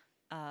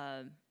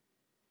 And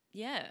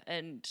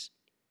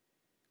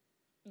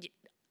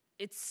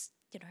it's,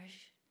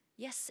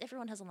 yes,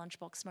 everyone has a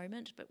lunchbox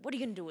moment, but what are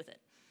you going to do with it?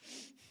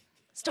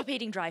 Stop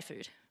eating dry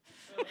food.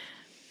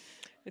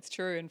 It's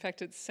true. In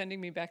fact, it's sending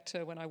me back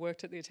to when I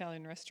worked at the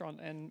Italian restaurant,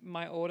 and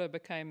my order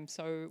became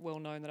so well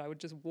known that I would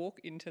just walk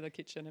into the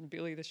kitchen and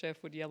Billy, the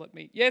chef, would yell at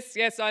me,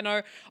 yes, I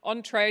know,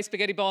 entree,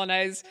 spaghetti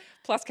bolognese,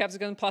 plus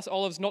capsicum, plus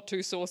olives, not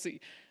too saucy.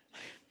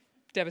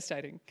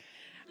 Devastating.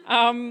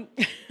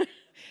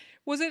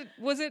 Was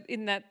it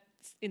in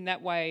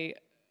that way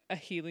a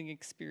healing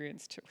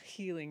experience?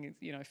 Healing,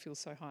 feels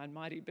so high and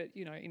mighty, but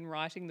in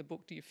writing the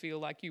book, do you feel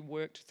like you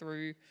worked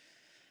through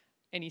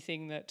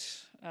anything that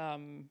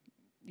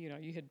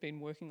you had been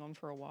working on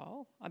for a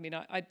while? I mean,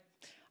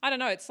 I don't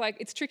know. It's like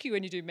it's tricky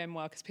when you do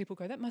memoir because people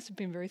go, "That must have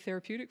been very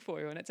therapeutic for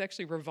you," and it's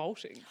actually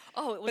revolting.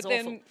 Oh, it was but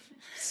awful. Then,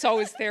 so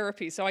is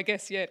therapy. So I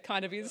guess it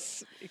kind of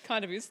is. It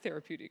kind of is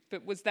therapeutic.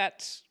 But was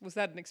that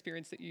an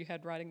experience that you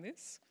had writing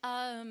this?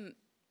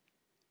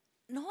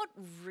 Not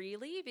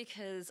really,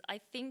 because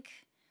I think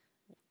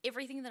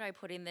everything that I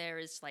put in there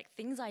is like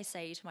things I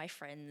say to my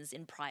friends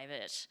in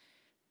private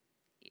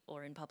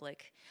or in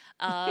public,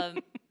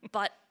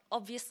 but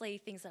obviously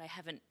things that I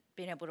haven't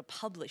been able to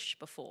publish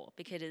before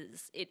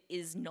because it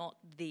is not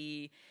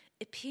the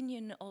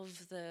opinion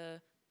of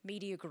the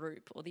media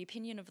group or the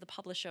opinion of the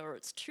publisher, or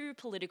it's too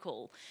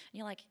political. And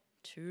you're like,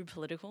 too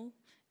political?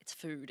 It's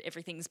food.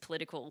 Everything's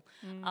political.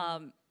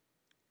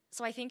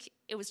 So I think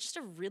it was just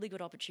a really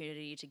good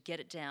opportunity to get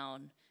it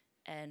down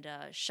and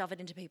shove it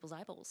into people's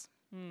eyeballs.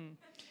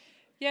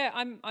 Yeah,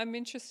 I'm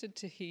interested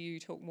to hear you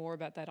talk more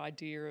about that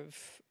idea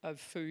of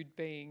food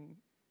being,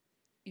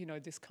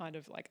 this kind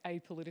of like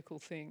apolitical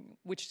thing,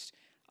 which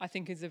I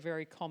think is a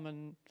very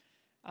common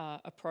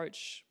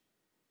approach,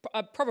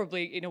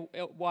 probably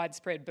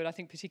widespread, but I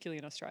think particularly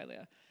in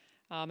Australia.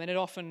 And it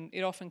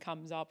often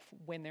comes up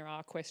when there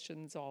are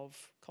questions of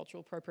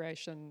cultural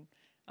appropriation,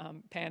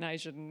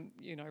 Pan-Asian,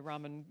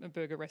 ramen and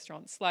burger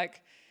restaurants,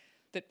 like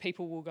that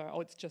people will go,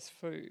 oh, it's just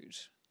food.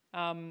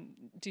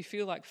 Do you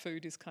feel like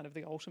food is kind of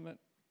the ultimate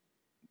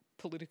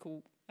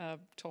political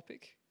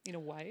topic in a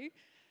way?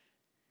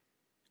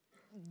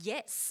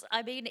 Yes.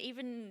 I mean,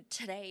 even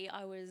today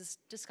I was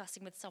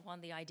discussing with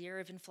someone the idea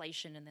of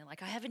inflation, and they're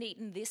like, I haven't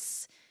eaten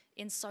this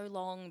in so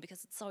long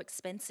because it's so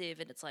expensive.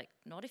 And it's like,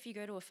 not if you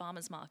go to a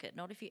farmer's market,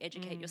 not if you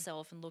educate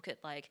yourself and look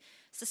at like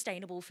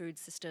sustainable food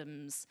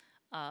systems,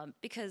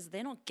 because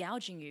they're not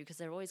gouging you because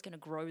they're always going to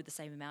grow the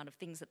same amount of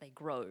things that they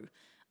grow.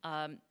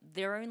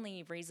 Their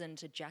only reason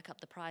to jack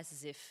up the price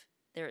is if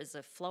there is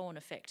a flow-on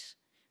effect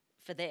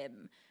for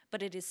them,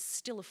 but it is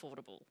still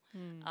affordable.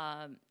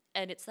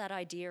 And it's that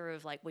idea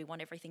of like, we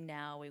want everything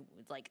now, we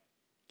like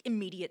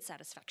immediate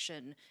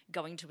satisfaction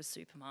going to a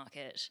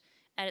supermarket.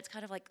 And it's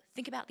kind of like,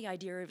 think about the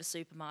idea of a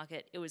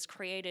supermarket. It was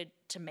created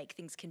to make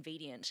things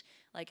convenient.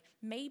 Like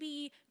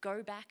maybe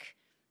go back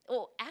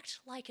or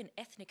act like an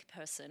ethnic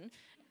person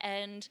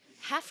and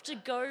have to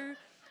go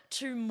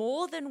to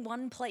more than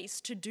one place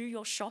to do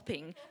your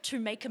shopping to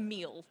make a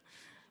meal.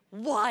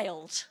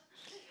 Wild.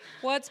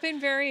 Well, it's been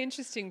very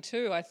interesting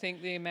too, I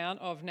think, the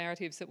amount of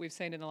narratives that we've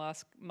seen in the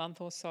last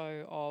month or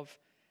so of,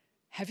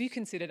 have you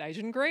considered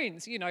Asian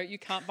greens? You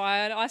can't buy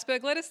an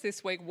iceberg lettuce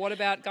this week. What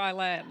about Guy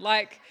Land?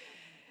 Like,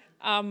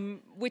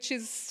 which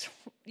is,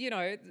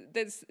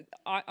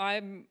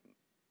 I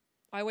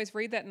always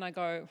read that and I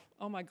go,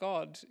 oh my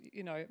God,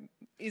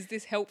 is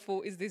this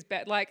helpful? Is this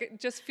bad? Like, it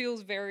just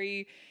feels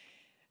very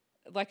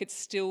like it's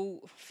still,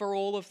 for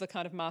all of the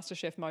kind of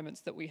MasterChef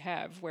moments that we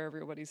have where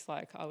everybody's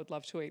like, I would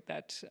love to eat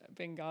that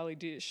Bengali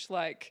dish.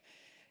 Like,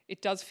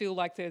 it does feel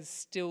like there's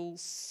still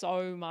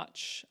so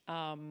much,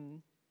 I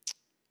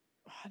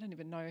don't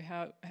even know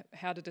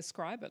how to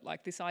describe it.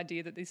 Like this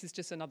idea that this is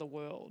just another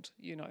world,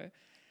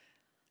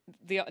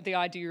 the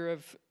idea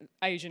of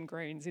Asian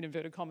greens in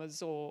inverted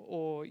commas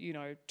or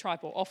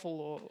tripe or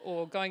offal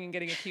or going and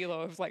getting a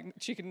kilo of like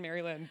chicken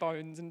Maryland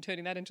bones and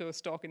turning that into a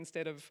stock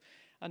instead of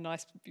a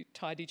nice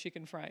tidy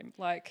chicken frame.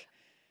 Like,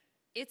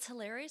 it's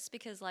hilarious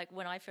because like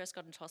when I first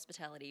got into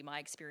hospitality, my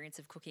experience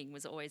of cooking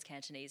was always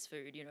Cantonese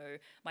food.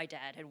 My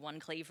dad had one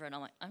cleaver and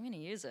I'm like, I'm going to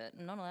use it.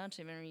 I'm not allowed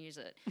to, I'm going to use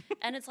it.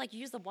 And it's like,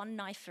 use the one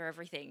knife for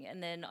everything.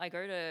 And then I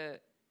go to,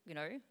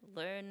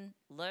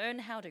 learn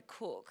how to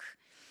cook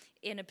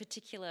in a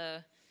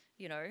particular,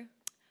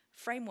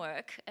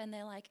 framework, and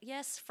they're like,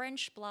 yes,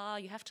 French, blah,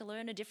 you have to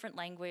learn a different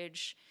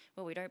language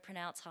where we don't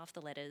pronounce half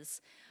the letters,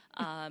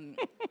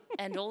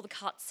 and all the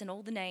cuts and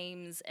all the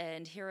names,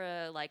 and here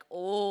are like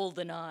all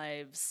the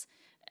knives,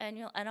 and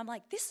I'm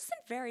like, this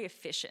isn't very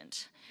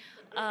efficient,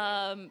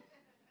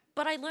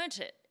 but I learnt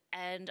it.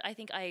 And I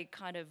think I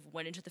kind of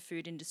went into the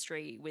food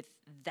industry with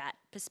that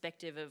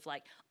perspective of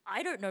like,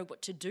 I don't know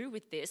what to do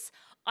with this.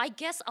 I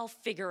guess I'll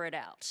figure it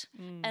out.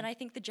 And I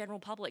think the general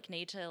public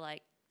need to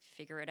like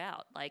figure it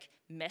out, like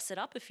mess it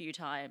up a few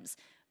times,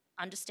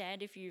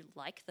 understand if you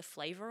like the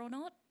flavor or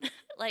not.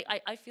 Like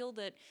I feel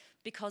that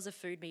because of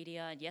food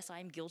media, and yes,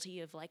 I'm guilty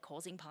of like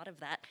causing part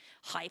of that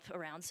hype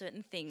around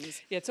certain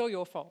things. Yeah, it's all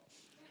your fault.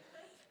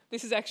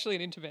 This is actually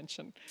an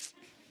intervention.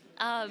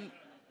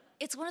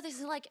 It's one of those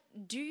like,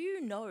 do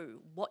you know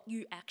what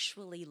you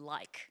actually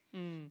like?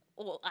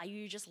 Or are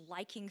you just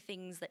liking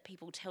things that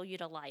people tell you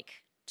to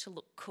like to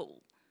look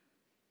cool?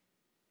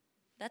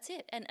 That's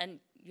it. And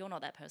you're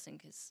not that person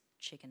because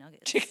chicken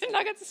nuggets. Chicken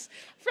nuggets.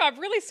 I've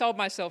really sold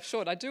myself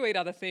short. I do eat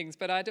other things,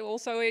 but I do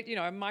also eat,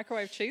 a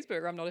microwave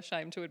cheeseburger. I'm not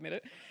ashamed to admit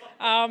it.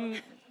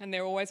 And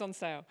they're always on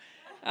sale.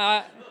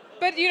 But,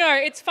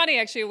 it's funny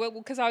actually,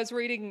 because I was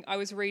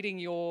reading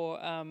your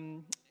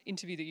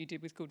interview that you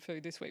did with Good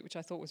Food this week, which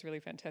I thought was really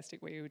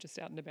fantastic, where you were just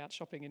out and about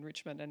shopping in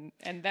Richmond,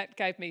 and that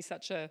gave me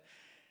such a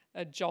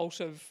a jolt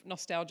of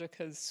nostalgia,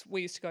 because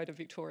we used to go to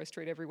Victoria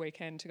Street every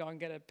weekend to go and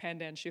get a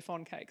pandan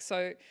chiffon cake.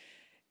 So,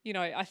 you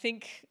know, I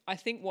think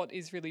what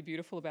is really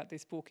beautiful about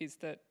this book is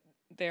that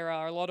there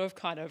are a lot of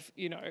kind of,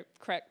 you know,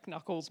 crack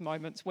knuckles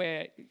moments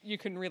where you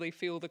can really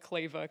feel the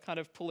cleaver kind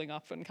of pulling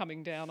up and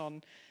coming down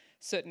on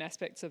certain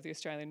aspects of the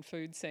Australian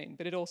food scene.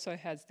 But it also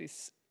has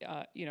this,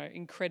 you know,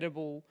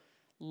 incredible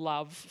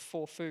love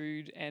for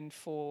food and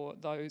for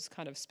those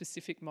kind of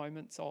specific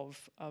moments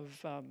of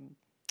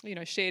you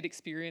know, shared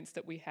experience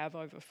that we have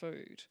over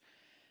food.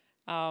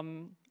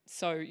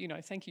 So, you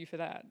know, thank you for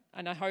that.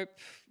 And I hope,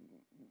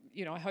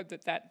 you know,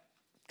 that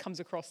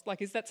comes across.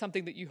 Like, is that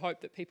something that you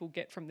hope that people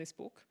get from this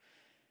book?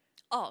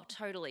 Oh,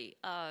 totally.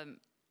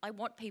 I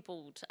want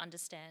people to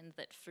understand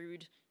that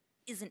food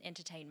isn't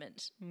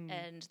entertainment,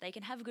 and they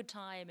can have a good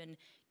time and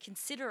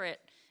consider it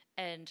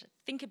and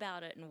think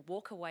about it and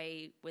walk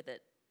away with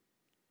it,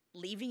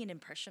 leaving an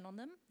impression on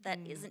them that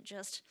isn't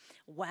just,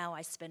 wow,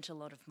 I spent a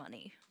lot of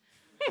money.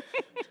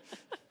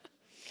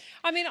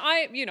 I mean,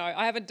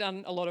 I haven't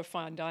done a lot of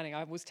fine dining.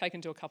 I was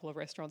taken to a couple of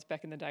restaurants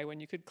back in the day when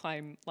you could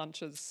claim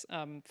lunches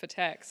for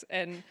tax,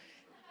 and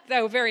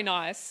they were very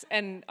nice.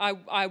 And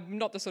I'm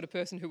not the sort of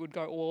person who would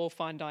go, all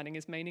fine dining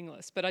is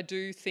meaningless. But I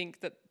do think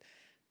that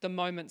the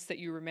moments that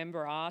you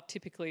remember are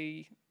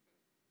typically,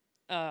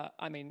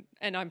 in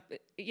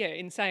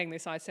saying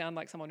this, I sound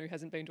like someone who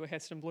hasn't been to a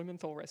Heston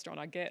Blumenthal restaurant,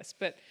 I guess.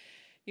 But,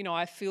 you know,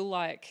 I feel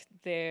like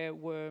there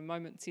were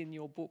moments in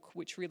your book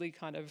which really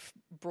kind of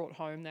brought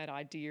home that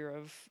idea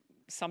of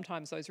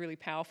sometimes those really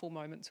powerful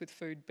moments with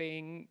food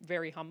being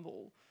very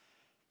humble.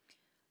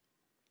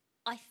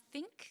 I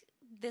think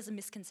there's a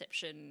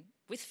misconception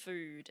with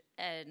food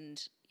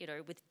and, you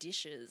know, with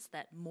dishes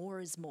that more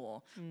is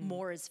more.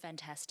 More is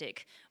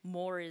fantastic.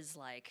 More is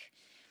like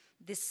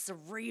this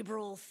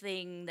cerebral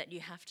thing that you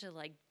have to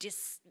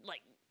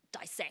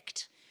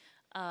dissect.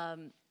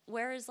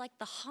 Whereas like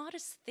the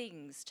hardest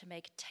things to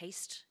make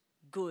taste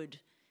good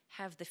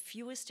have the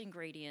fewest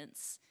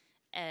ingredients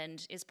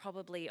and is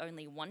probably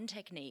only one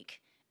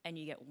technique, and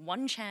you get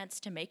one chance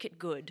to make it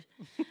good.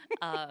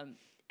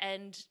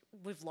 And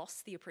we've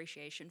lost the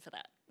appreciation for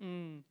that.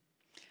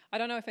 I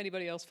don't know if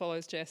anybody else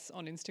follows Jess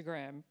on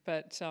Instagram,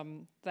 but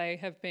they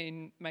have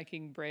been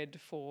making bread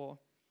for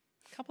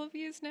a couple of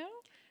years now.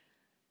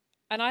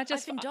 And I've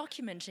been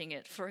documenting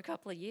it for a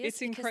couple of years.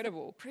 It's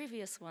incredible. The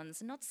previous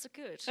ones, not so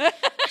good.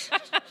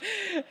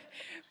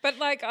 But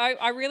like,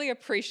 I really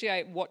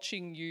appreciate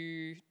watching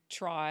you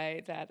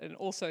try that, and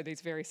also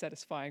these very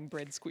satisfying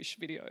bread squish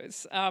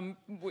videos,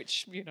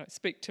 which, you know,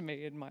 speak to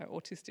me and my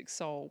autistic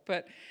soul.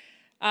 But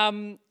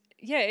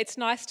yeah, it's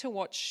nice to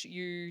watch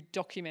you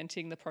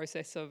documenting the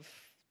process of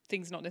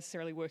things not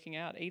necessarily working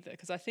out either,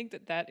 because I think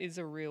that is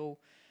a real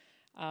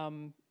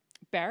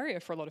barrier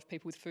for a lot of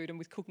people with food and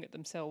with cooking it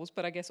themselves,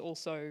 but I guess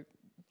also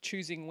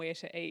choosing where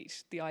to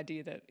eat. The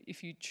idea that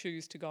if you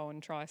choose to go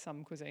and try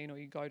some cuisine, or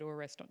you go to a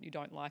restaurant, you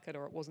don't like it,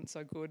 or it wasn't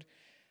so good,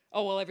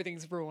 oh, well,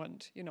 everything's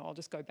ruined. You know, I'll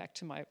just go back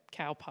to my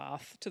cow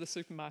path to the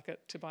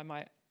supermarket to buy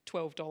my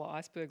 $12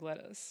 iceberg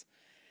lettuce.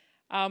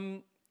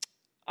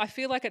 I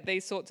feel like at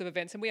these sorts of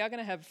events, and we are going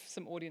to have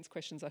some audience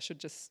questions, I should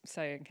just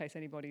say, in case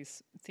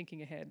anybody's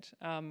thinking ahead.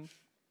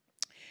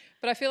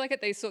 But I feel like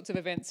at these sorts of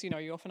events, you know,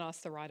 you often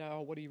ask the writer,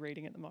 oh, what are you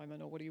reading at the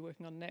moment, or what are you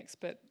working on next?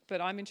 But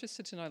I'm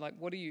interested to know, like,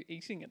 what are you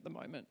eating at the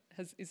moment?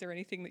 Is there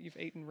anything that you've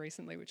eaten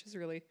recently which has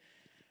really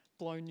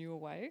blown you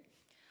away?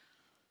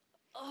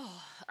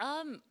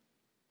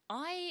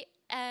 I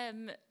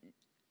am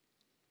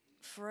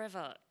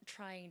forever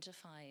trying to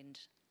find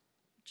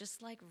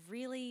just like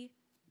really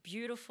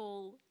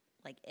beautiful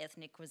like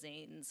ethnic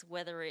cuisines,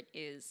 whether it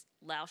is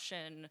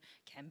Laotian,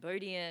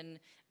 Cambodian,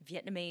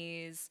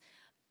 Vietnamese,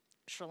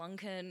 Sri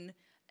Lankan,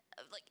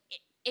 like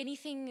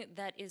anything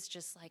that is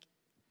just like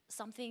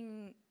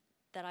something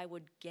that I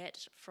would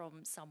get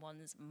from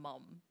someone's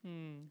mum.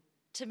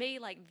 To me,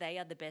 like, they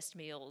are the best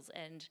meals.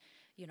 And,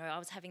 you know, I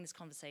was having this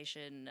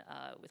conversation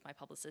with my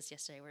publicist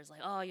yesterday where it's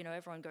like, oh, you know,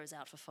 everyone goes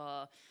out for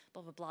pho,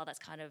 blah, blah, blah. That's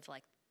kind of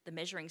like the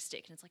measuring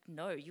stick. And it's like,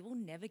 no, you will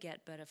never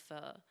get better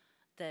pho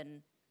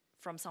than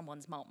from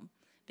someone's mum,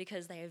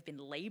 because they have been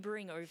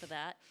labouring over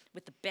that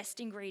with the best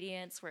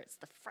ingredients, where it's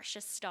the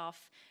freshest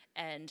stuff.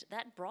 And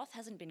that broth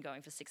hasn't been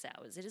going for 6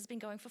 hours. It has been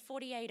going for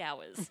 48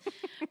 hours.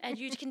 And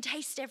you can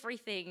taste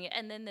everything.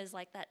 And then there's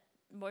like that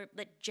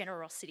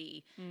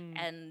generosity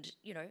and,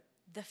 you know,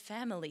 the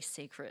family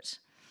secret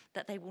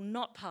that they will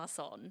not pass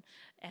on.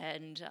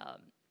 And,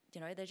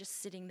 you know, they're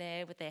just sitting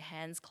there with their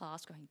hands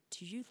clasped going,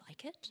 do you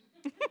like it?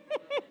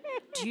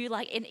 Do you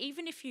like, and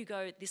even if you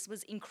go, this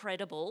was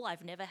incredible,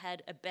 I've never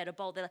had a better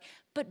bowl, they're like,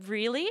 but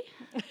really?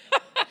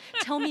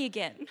 Tell me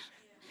again.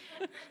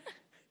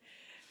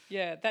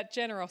 Yeah, that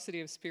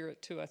generosity of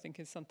spirit too, I think,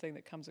 is something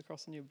that comes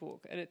across in your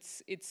book. And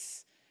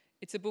it's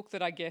a book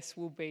that I guess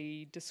will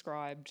be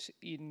described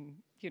in,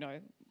 you know,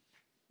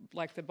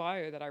 like the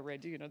bio that I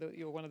read, you know, that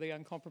you're one of the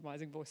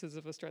uncompromising voices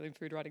of Australian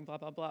food writing, blah,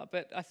 blah, blah.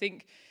 But I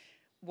think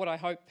what I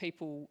hope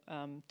people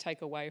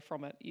take away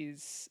from it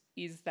is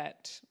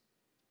that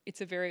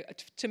it's a very,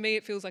 to me,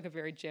 it feels like a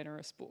very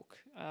generous book.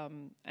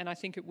 And I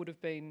think it would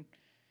have been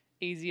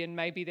easy, and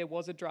maybe there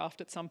was a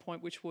draft at some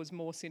point which was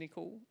more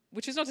cynical,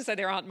 which is not to say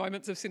there aren't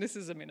moments of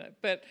cynicism in it,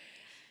 but,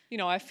 you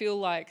know, I feel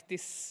like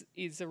this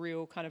is a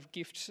real kind of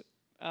gift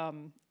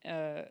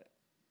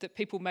that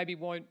people maybe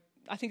won't,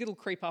 I think it'll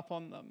creep up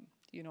on them.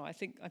 You know, I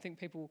think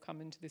people will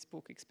come into this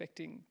book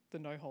expecting the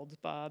no holds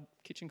barred,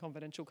 Kitchen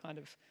Confidential kind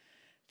of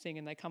thing,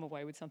 and they come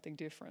away with something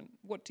different.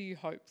 What do you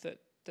hope that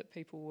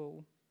people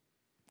will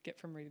get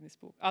from reading this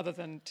book, other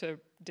than to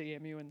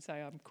DM you and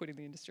say I'm quitting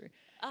the industry?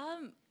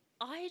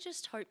 I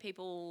just hope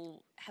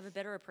people have a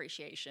better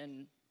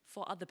appreciation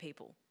for other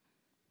people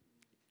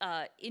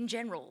in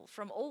general,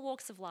 from all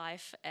walks of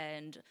life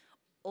and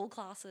all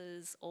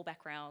classes, all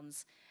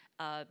backgrounds,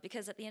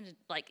 because at the end,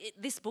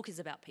 this book is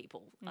about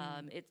people.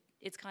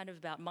 It's kind of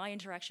about my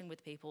interaction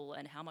with people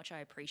and how much I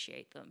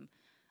appreciate them.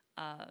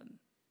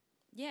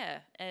 Yeah,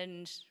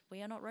 and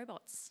we are not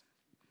robots.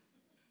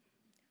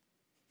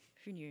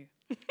 Who knew?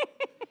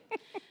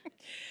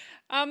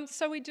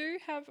 So we do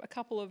have a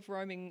couple of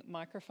roaming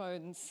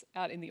microphones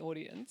out in the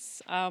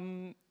audience,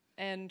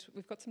 and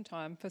we've got some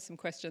time for some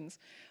questions.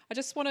 I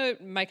just want to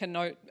make a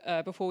note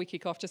before we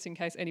kick off, just in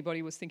case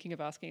anybody was thinking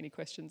of asking any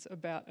questions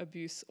about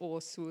abuse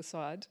or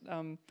suicide,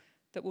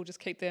 that we'll just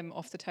keep them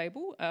off the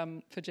table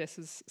for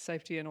Jess's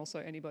safety and also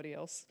anybody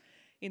else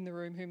in the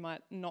room who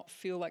might not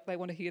feel like they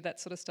want to hear that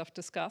sort of stuff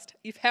discussed.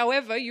 If,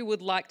 however, you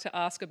would like to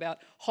ask about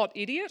Hot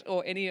Idiot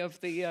or any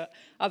of the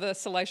other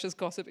salacious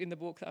gossip in the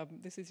book,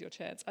 this is your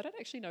chance. I don't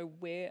actually know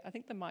where. I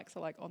think the mics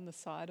are like on the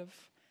side of...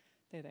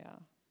 There they are.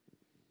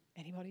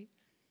 Anybody?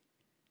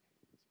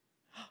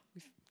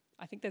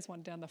 I think there's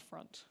one down the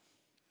front.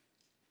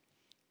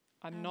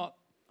 I'm not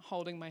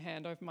holding my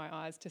hand over my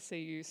eyes to see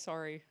you.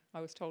 Sorry,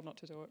 I was told not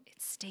to do it.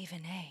 It's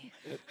Stephen A.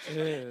 It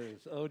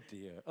is. Oh,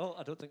 dear. Oh,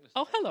 I don't think this...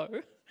 Oh, hello.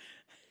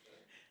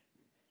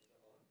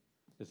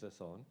 Is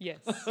this on? Yes.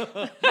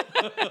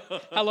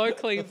 Hello,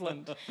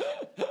 Cleveland.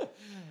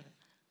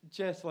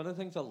 Jess, one of the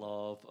things I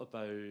love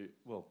about,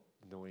 well,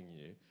 knowing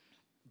you,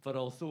 but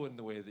also in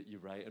the way that you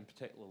write, and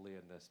particularly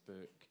in this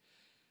book,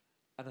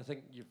 and I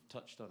think you've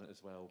touched on it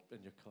as well in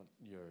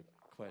your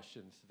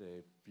questions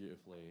today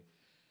beautifully,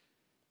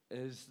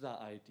 is that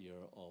idea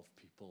of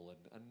people,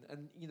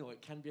 and you know,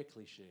 it can be a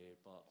cliche,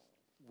 but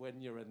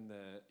when you're in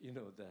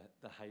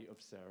the height of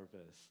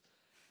service,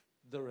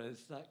 there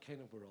is that kind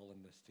of, we're all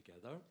in this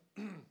together.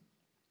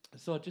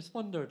 So I just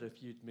wondered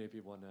if you'd maybe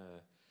want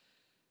to,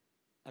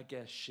 I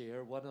guess,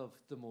 share one of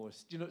the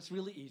most, you know, it's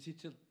really easy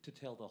to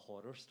tell the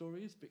horror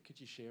stories, but could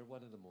you share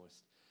one of the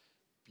most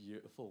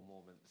beautiful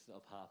moments that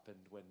have happened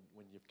when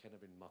you've kind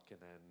of been mucking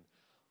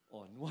in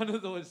on one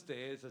of those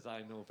days, as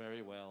I know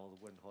very well,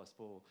 when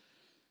hospital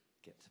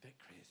gets a bit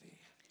crazy?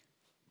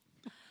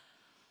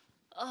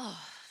 Oh,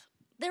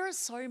 there are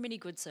so many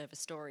good service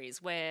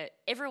stories where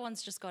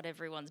everyone's just got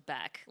everyone's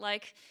back.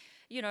 Like,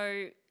 you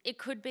know, it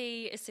could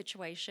be a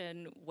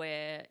situation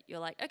where you're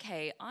like,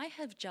 okay, I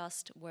have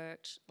just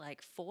worked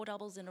like 4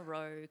 doubles in a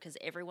row because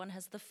everyone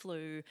has the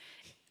flu.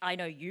 I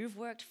know you've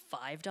worked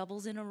 5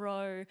 doubles in a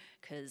row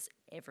because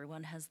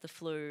everyone has the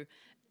flu.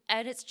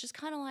 And it's just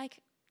kind of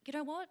like, you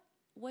know what?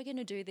 We're going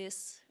to do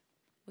this.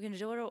 We're going to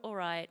do it all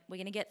right. We're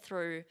going to get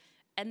through.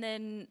 And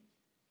then,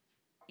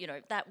 you know,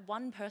 that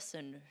one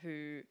person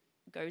who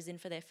goes in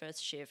for their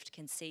first shift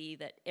can see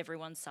that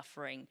everyone's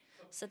suffering.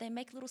 So they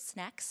make little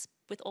snacks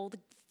with all the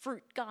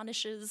fruit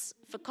garnishes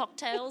for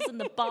cocktails in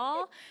the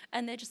bar,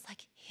 and they're just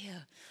like,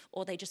 here.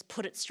 Or they just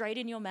put it straight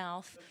in your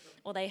mouth,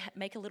 or they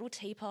make a little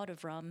teapot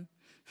of rum.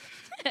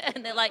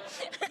 and they're like,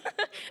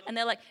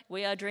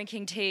 we are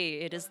drinking tea.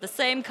 It is the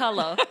same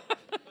color.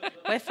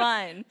 We're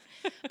fine.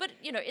 But,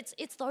 you know,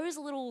 it's those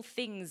little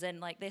things,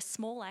 and like they're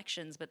small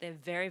actions, but they're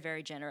very,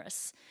 very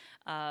generous.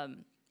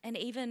 And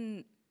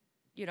even,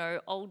 you know,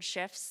 old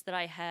chefs that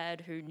I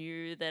had who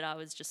knew that I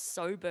was just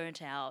so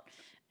burnt out,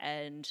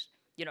 and,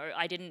 you know,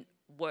 I didn't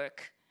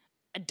work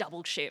a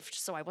double shift,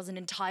 so I wasn't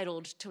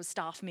entitled to a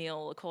staff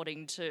meal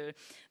according to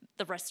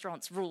the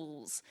restaurant's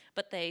rules,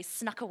 but they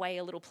snuck away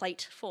a little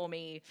plate for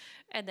me,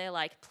 and they're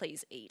like,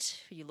 please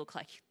eat, you look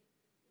like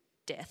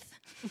death.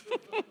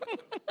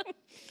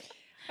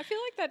 I feel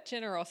like that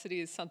generosity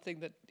is something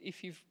that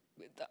if you've...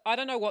 I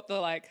don't know what the,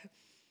 like,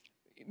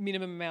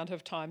 minimum amount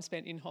of time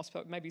spent in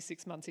hospital, maybe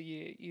 6 months a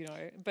year, you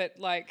know, but,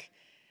 like,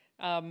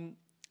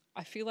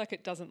 I feel like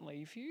it doesn't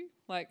leave you.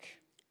 Like,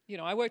 you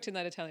know, I worked in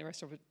that Italian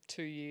restaurant for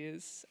 2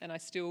 years, and I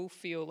still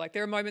feel like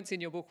there are moments in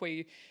your book where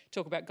you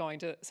talk about going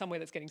to somewhere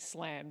that's getting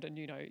slammed, and,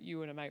 you know,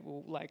 you and a mate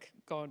will, like,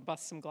 go and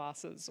bust some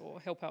glasses or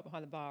help out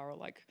behind the bar or,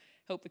 like,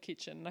 help the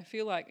kitchen. And I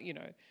feel like, you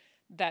know,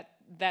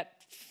 that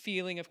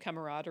feeling of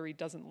camaraderie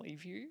doesn't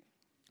leave you.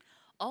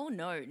 Oh,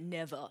 no,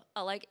 never.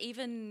 Like,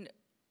 even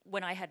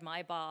when I had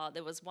my bar,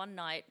 there was one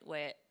night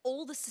where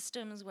all the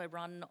systems were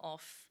run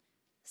off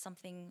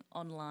something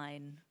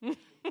online.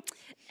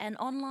 And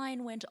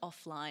online went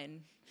offline.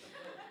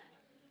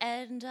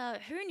 And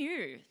who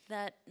knew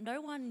that no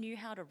one knew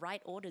how to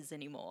write orders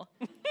anymore?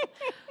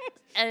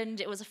 And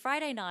it was a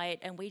Friday night,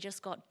 and we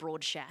just got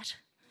broad shat.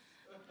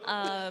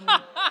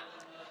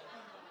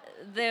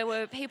 there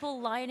were people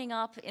lining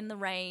up in the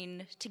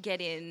rain to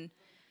get in,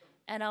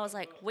 and I was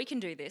like, we can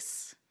do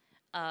this.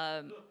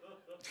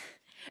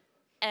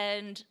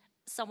 And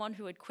someone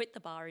who had quit the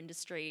bar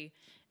industry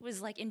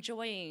was like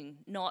enjoying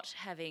not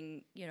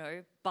having,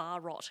 bar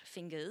rot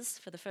fingers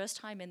for the first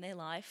time in their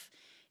life,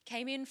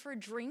 came in for a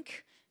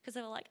drink because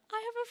they were like,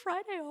 I have a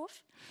Friday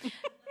off.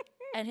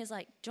 And he's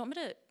like, do you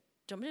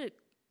want me to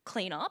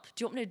clean up?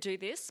 Do you want me to do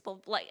this?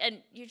 Well,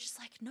 and you're just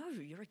like, no,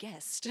 you're a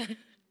guest.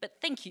 But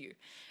thank you.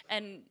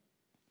 And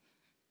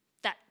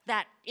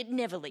that it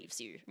never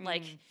leaves you.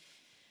 Like,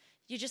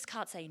 you just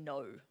can't say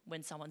no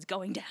when someone's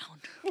going down.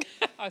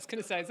 I was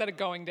going to say, is that a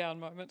going down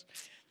moment?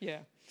 Yeah.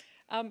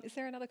 Is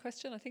there another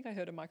question? I think I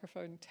heard a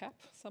microphone tap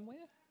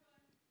somewhere.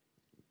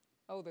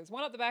 Oh, there's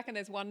one at the back and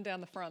there's one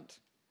down the front.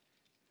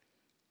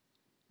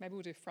 Maybe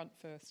we'll do front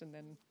first and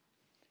then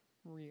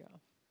rear.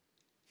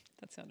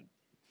 That sounded...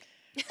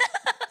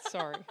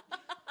 Sorry.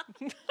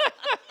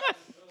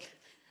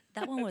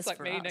 That one was it's like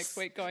for me us. next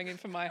week going in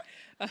for my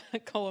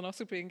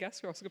colonoscopy and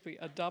gastroscopy,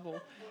 a double.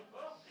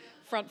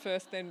 Front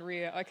first, then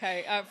rear.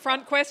 Okay,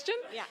 front question?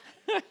 Yeah.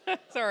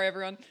 Sorry,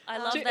 everyone. I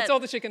love that. It's all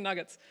the chicken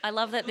nuggets. I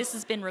love that this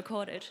has been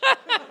recorded.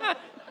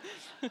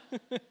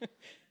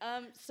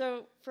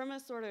 So from a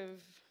sort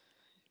of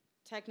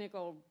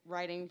technical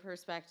writing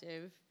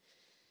perspective,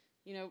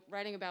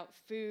 writing about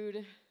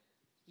food,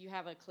 you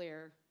have a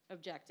clear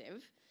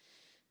objective.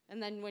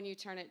 And then when you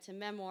turn it to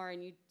memoir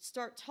and you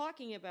start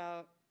talking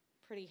about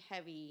pretty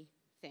heavy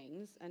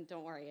things, and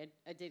don't worry,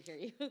 I did hear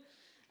you.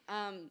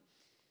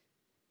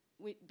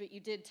 But you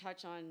did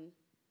touch on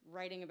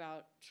writing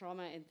about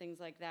trauma and things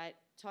like that.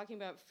 Talking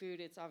about food,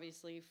 it's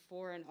obviously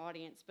for an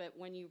audience, but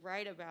when you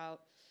write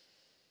about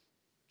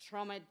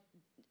trauma,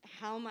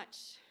 how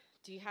much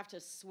do you have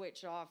to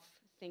switch off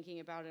thinking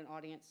about an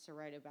audience to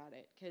write about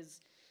it?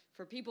 Because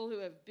for people who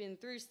have been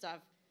through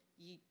stuff,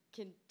 you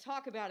can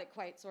talk about it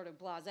quite sort of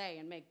blasé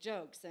and make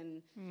jokes,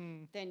 and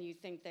then you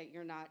think that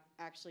you're not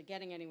actually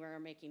getting anywhere or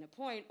making a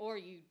point, or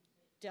you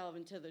delve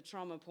into the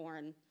trauma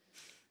porn,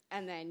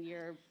 and then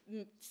you're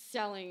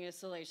selling a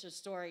salacious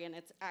story, and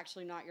it's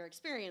actually not your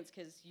experience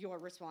because your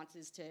response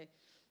is to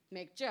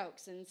make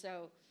jokes. And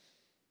so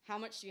how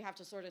much do you have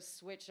to sort of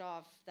switch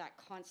off that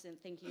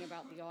constant thinking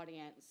about the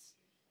audience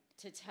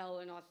to tell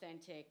an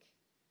authentic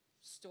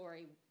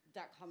story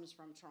that comes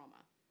from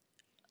trauma?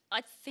 I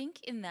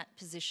think in that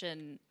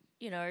position,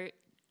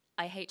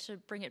 I hate to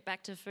bring it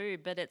back to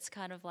food, but it's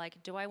kind of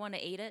like, do I want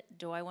to eat it?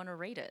 Do I want to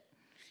read it?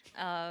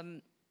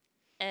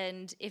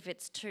 And if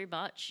it's too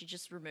much, you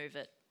just remove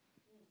it.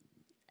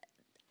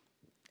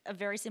 A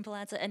very simple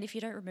answer. And if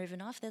you don't remove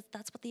enough,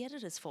 that's what the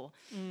editor's for.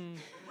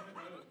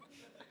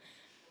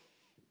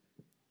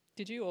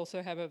 Did you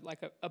also have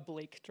a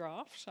bleak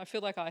draft? I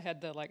feel like I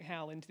had the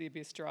Howl into the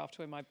Abyss draft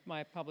where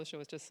my publisher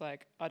was just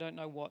like, I don't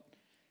know what,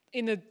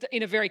 in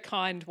a very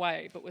kind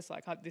way, but was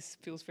like, this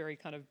feels very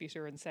kind of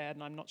bitter and sad,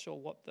 and I'm not sure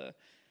what the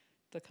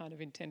kind of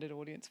intended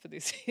audience for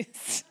this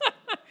is.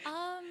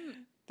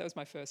 That was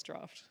my first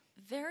draft.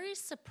 Very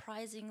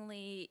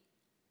surprisingly,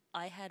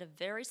 I had a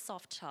very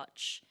soft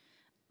touch,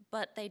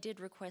 but they did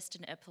request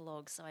an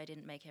epilogue, so I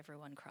didn't make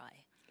everyone cry.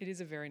 It is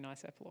a very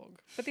nice epilogue.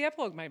 But the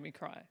epilogue made me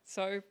cry,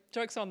 so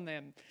joke's on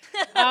them.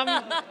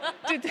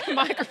 Did the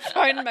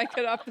microphone make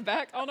it up the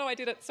back? Oh, no, I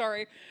did it,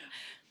 sorry.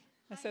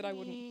 I said I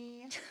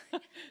wouldn't.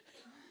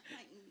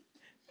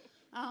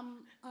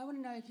 I want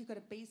to know if you've got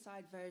a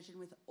B-side version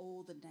with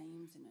all the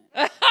names in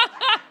it.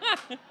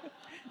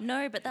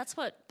 No, but that's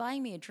what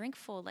buying me a drink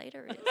for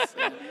later is.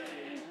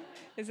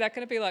 Is that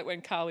going to be like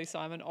when Carly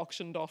Simon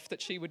auctioned off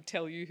that she would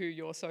tell you who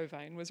You're So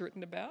Vain was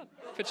written about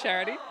for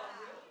charity?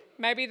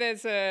 Maybe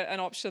there's an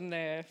option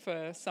there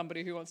for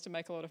somebody who wants to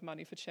make a lot of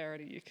money for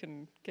charity. You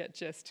can get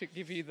Jess to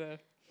give you the...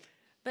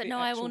 But the no,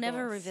 I will actual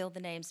never gloss. reveal the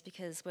names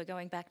because we're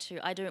going back to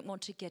I don't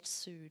want to get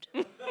sued.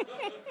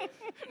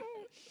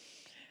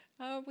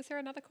 Was there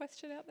another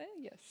question out there?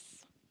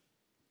 Yes.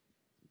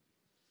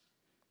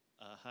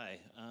 Hi.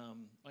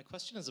 My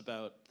question is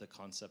about the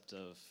concept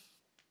of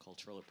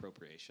cultural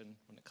appropriation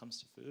when it comes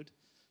to food.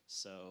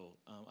 So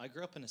I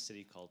grew up in a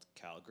city called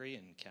Calgary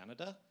in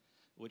Canada,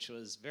 which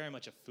was very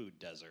much a food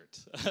desert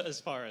as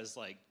far as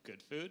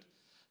good food.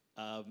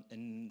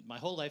 And my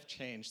whole life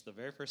changed the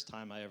very first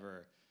time I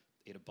ever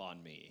ate a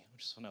banh mi,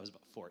 which is when I was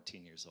about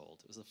 14 years old.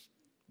 It was the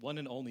one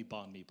and only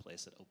banh mi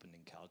place that opened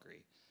in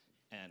Calgary,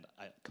 and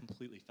I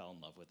completely fell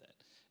in love with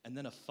it. And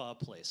then a pho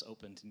place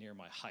opened near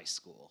my high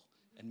school,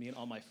 and me and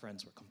all my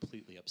friends were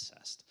completely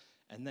obsessed.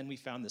 And then we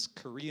found this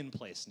Korean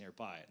place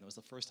nearby, and it was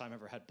the first time I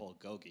ever had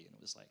bulgogi, and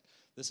it was like,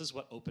 this is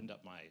what opened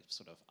up my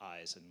sort of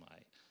eyes and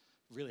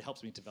really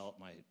helped me develop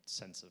my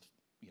sense of,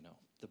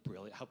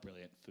 how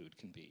brilliant food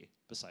can be,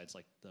 besides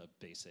the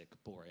basic,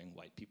 boring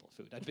white people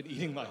food I'd been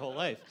eating my whole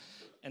life.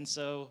 And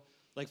so,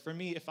 for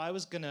me, if I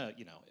was gonna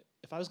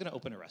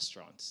open a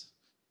restaurant,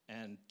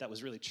 and that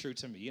was really true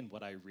to me and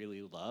what I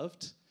really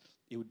loved,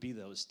 it would be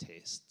those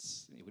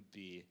tastes. It would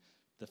be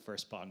the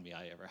first banh mi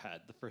I ever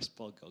had, the first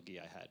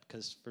bulgogi I had,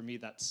 because for me,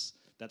 that's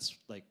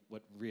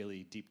what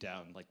really deep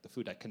down, the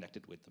food I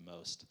connected with the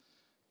most.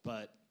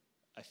 But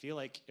I feel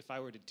like if I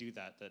were to do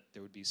that, that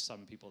there would be some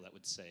people that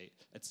would say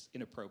it's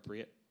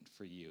inappropriate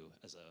for you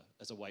as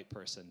a white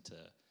person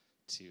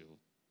to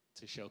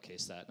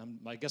showcase that. And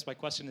I guess my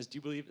question is, do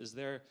you believe, is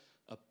there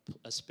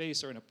a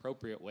space or an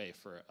appropriate way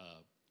for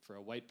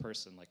a white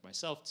person like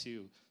myself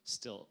to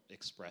still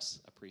express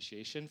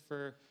appreciation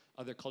for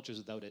other cultures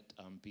without it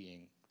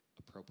being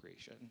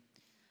appropriation?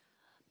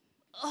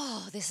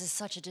 Oh, this is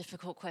such a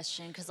difficult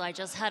question because I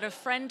just had a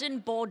friend in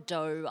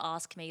Bordeaux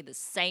ask me the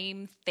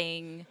same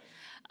thing.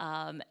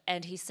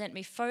 And he sent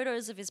me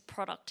photos of his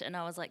product, and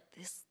I was like,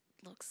 this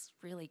looks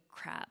really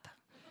crap.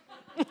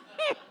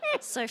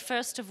 So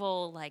first of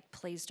all, like,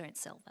 please don't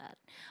sell that.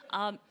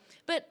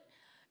 But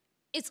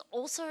it's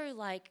also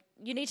like,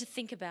 you need to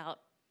think about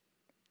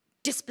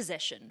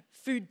dispossession,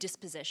 food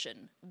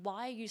dispossession.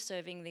 Why are you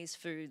serving these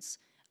foods?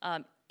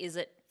 Is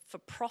it for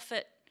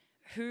profit?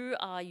 Who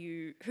are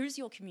you? Who's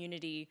your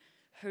community?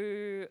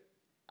 Who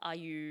are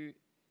you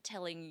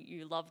telling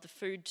you love the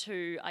food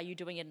to? Are you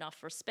doing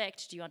enough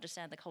respect? Do you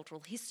understand the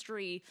cultural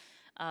history?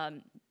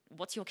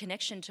 What's your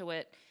connection to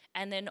it?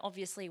 And then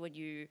obviously when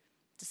you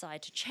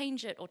decide to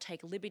change it or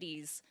take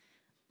liberties,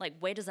 like,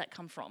 where does that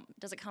come from?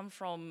 Does it come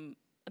from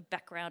a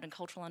background and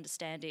cultural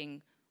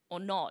understanding or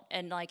not?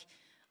 And like,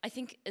 I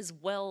think as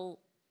well,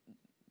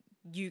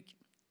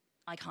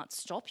 I can't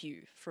stop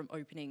you from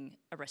opening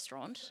a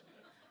restaurant.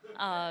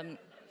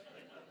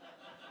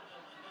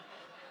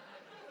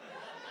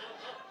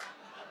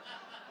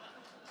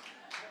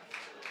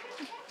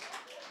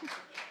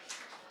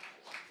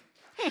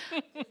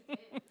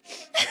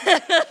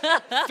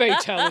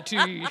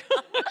 Fatality.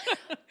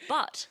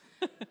 But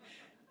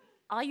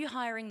are you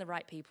hiring the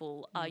right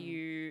people? Are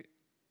you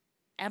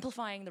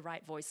amplifying the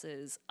right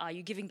voices? Are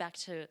you giving back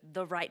to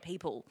the right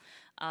people?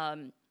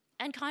 And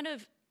kind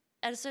of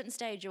at a certain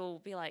stage, you'll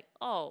be like,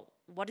 oh,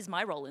 what is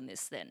my role in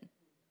this then?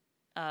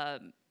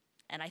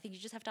 And I think you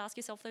just have to ask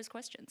yourself those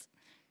questions.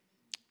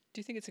 Do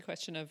you think it's a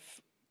question of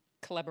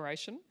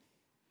collaboration?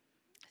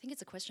 I think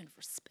it's a question of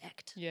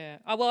respect. Yeah.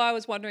 Well, I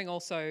was wondering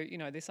also,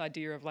 this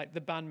idea of like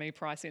the banh mi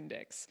price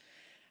index.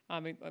 I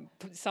mean,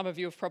 some of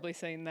you have probably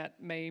seen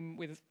that meme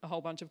with a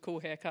whole bunch of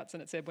cool haircuts,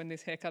 and it said, when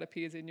this haircut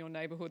appears in your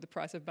neighbourhood, the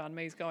price of banh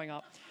mi is going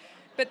up.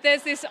 But there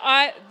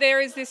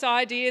is this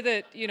idea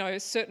that,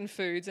 certain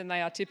foods, and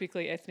they are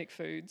typically ethnic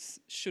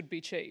foods, should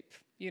be cheap.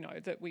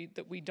 That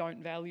we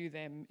don't value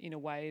them in a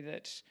way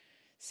that,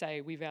 say,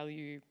 we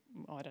value,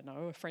 I don't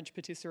know, a French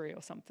patisserie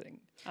or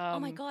something. Oh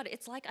my God,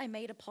 it's like I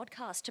made a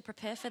podcast to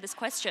prepare for this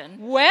question.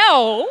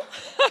 Well...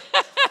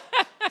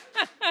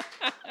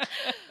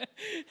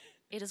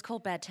 It is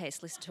called Bad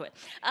Taste. Listen to it.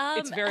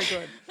 It's very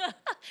good.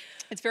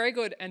 It's very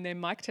good, and their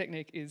mic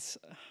technique is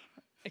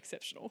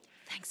exceptional.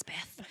 Thanks,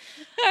 Beth.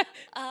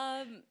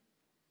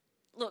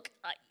 Look,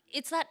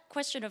 it's that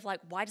question of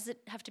like, why does it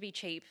have to be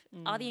cheap?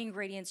 Are the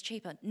ingredients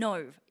cheaper?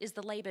 No. Is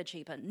the labour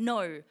cheaper?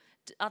 No.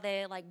 Are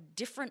there like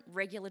different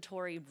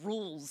regulatory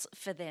rules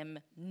for them?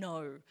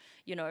 No.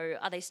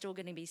 Are they still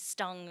going to be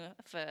stung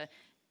for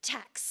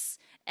tax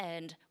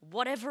and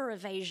whatever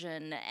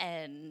evasion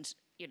and...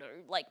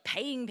 like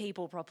paying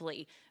people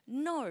properly?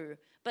 No.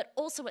 But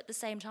also at the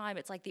same time,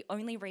 it's like the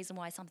only reason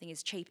why something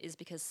is cheap is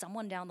because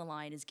someone down the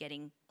line is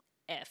getting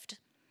effed.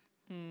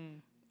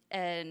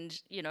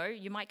 And,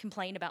 you might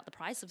complain about the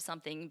price of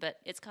something, but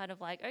it's kind of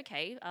like,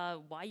 okay,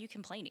 why are you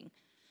complaining?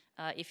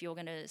 If you're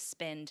going to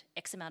spend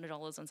X amount of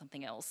dollars on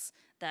something else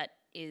that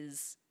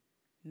is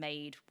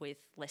made with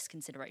less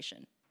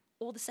consideration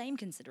or the same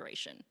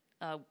consideration,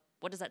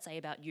 what does that say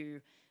about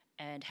you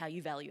and how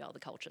you value other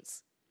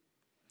cultures?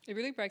 It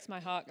really breaks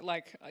my heart.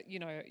 Like,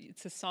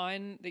 it's a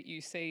sign that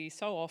you see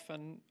so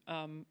often.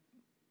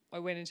 I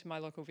went into my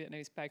local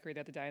Vietnamese bakery the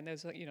other day, and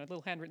there's a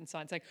little handwritten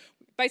sign saying,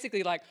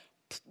 basically like,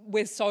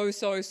 we're so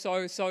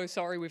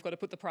sorry, we've got to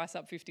put the price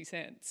up 50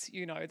 cents.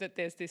 That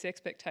there's this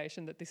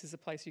expectation that this is a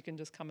place you can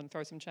just come and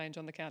throw some change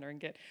on the counter and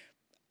get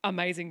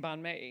amazing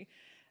banh mi.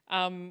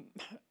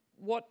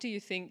 What do you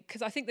think?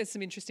 Because I think there's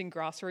some interesting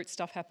grassroots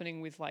stuff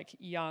happening with like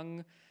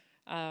young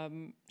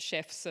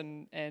chefs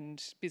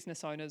and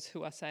business owners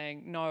who are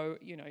saying, no,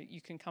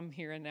 you can come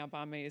here and our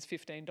banh mi is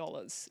 $15,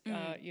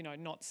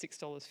 not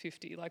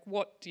 $6.50. Like,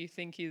 what do you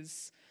think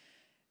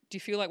do you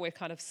feel like we're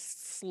kind of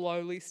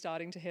slowly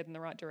starting to head in the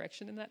right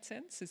direction in that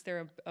sense? Is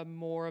there a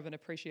more of an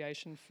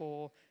appreciation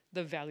for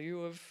the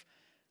value of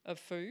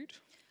food?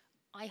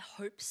 I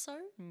hope so.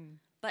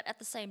 But at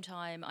the same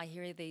time, I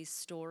hear these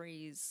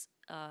stories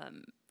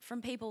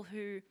from people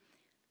who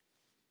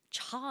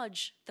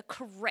charge the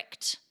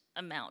correct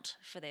amount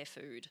for their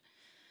food,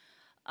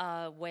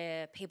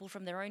 where people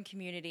from their own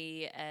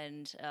community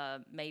and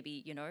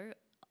maybe,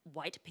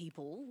 white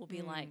people will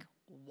be like,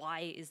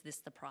 why is this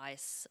the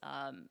price?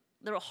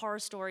 There are horror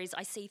stories.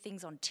 I see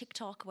things on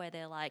TikTok where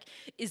they're like,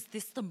 is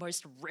this the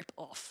most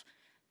rip-off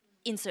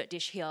insert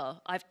dish here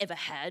I've ever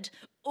had?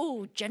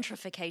 Oh,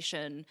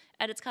 gentrification.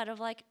 And it's kind of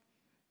like,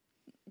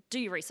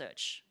 do your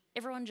research.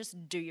 Everyone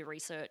just do your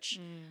research.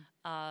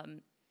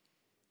 And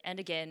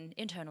again,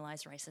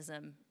 internalized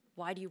racism.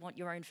 Why do you want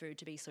your own food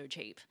to be so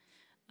cheap?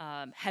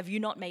 Have you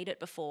not made it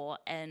before?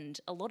 And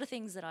a lot of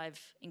things that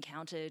I've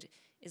encountered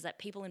is that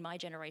people in my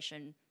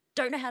generation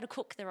don't know how to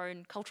cook their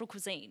own cultural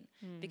cuisine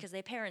because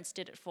their parents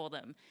did it for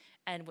them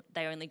and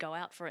they only go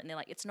out for it and they're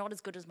like, it's not as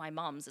good as my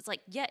mum's. It's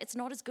like, yeah, it's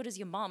not as good as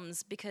your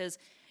mum's because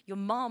your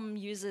mum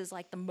uses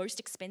like the most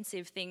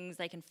expensive things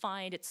they can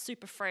find. It's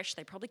super fresh.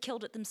 They probably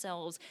killed it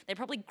themselves. They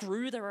probably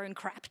grew their own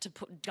crap to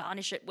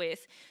garnish it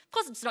with. Of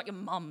course, it's not your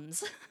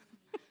mum's.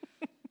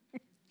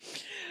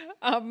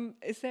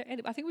 Is there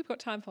any, I think we've got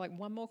time for like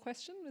one more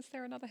question. Is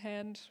there another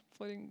hand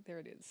floating? There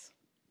it is.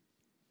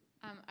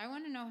 I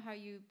want to know how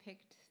you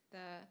picked the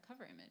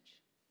cover image.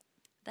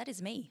 That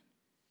is me.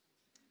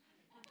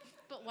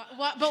 But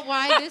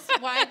why this?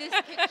 Why this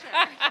picture?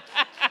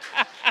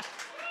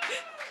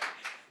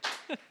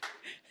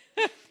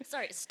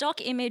 Sorry,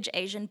 stock image,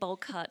 Asian bowl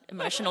cut,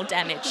 emotional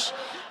damage.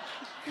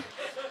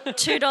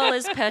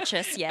 $2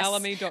 purchase, yes.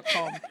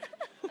 Alamy.com.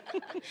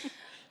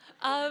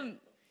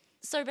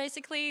 So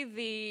basically,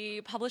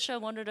 the publisher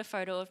wanted a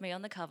photo of me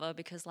on the cover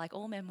because, like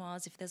all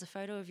memoirs, if there's a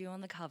photo of you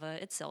on the cover,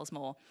 it sells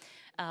more.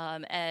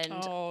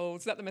 Oh,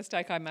 is that the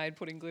mistake I made,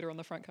 putting glitter on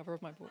the front cover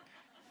of my book?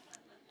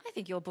 I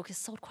think your book has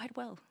sold quite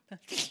well.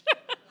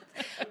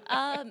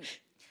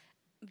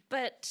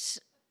 But,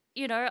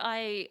 you know,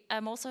 I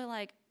am also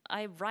like,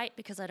 I write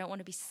because I don't want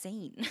to be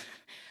seen.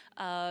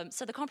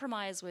 So the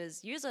compromise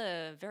was use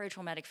a very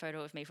traumatic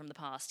photo of me from the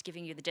past,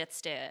 giving you the death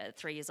stare at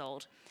 3 years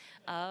old,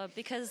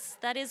 because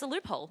that is a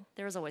loophole.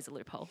 There is always a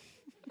loophole.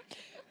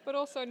 But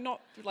also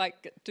not,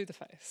 like, do the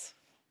face.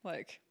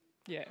 Like,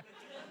 yeah.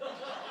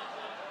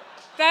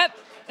 That...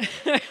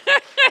 I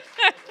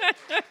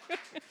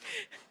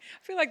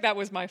feel like that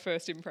was my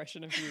first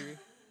impression of you.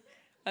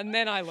 And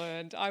then I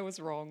learned I was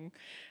wrong.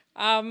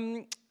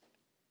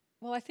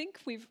 Well, I think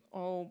we've...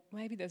 Oh,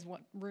 maybe there's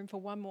room for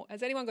one more.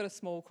 Has anyone got a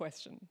small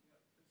question?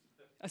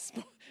 A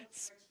small...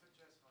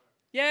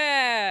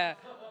 Yeah!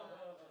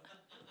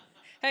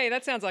 Hey,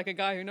 that sounds like a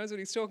guy who knows what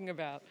he's talking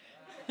about.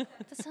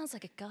 That sounds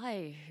like a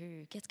guy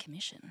who gets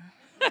commission.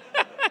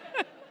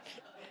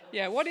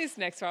 Yeah, what is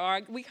next? All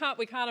right, we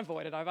can't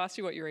avoid it. I've asked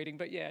you what you're eating,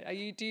 but yeah,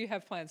 do you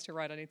have plans to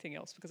write anything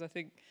else? Because I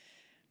think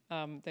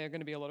there are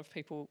going to be a lot of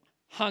people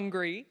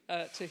hungry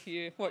to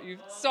hear what you've...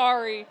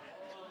 Sorry.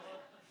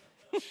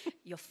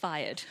 You're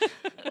fired.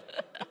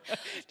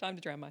 Time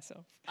to drown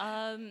myself.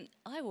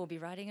 I will be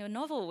writing a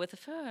novel with a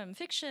firm.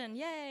 Fiction,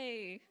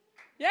 yay!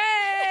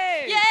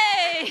 Yay!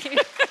 Yay!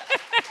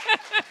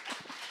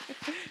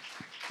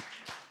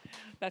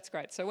 That's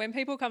great. So when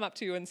people come up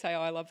to you and say,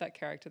 oh, I love that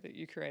character that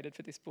you created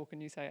for this book, and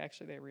you say,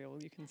 actually, they're real,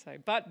 you can say,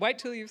 but wait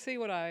till you see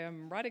what I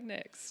am writing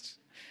next.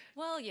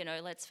 Well, you know,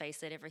 let's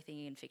face it,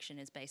 everything in fiction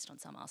is based on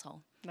some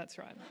asshole. That's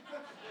right.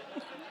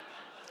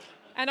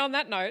 And on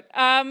that note,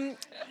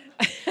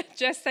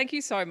 Jess, thank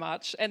you so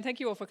much, and thank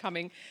you all for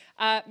coming.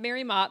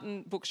 Mary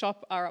Martin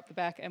Bookshop are up the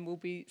back, and we'll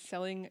be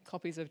selling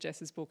copies of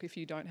Jess's book, if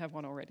you don't have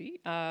one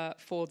already,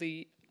 for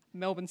the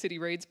Melbourne City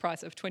Reads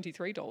price of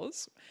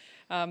 $23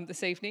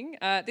 this evening.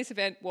 This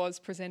event was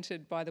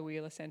presented by the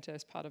Wheeler Centre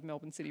as part of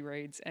Melbourne City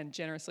Reads and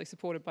generously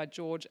supported by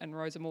George and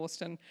Rosa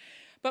Morstan.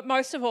 But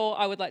most of all,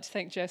 I would like to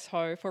thank Jess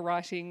Ho for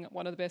writing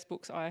one of the best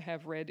books I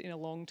have read in a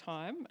long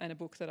time, and a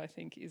book that I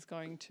think is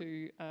going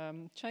to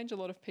change a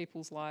lot of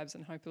people's lives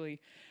and hopefully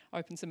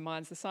open some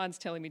minds. The sign's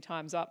telling me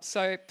time's up.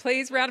 So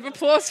please, round of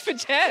applause for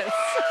Jess.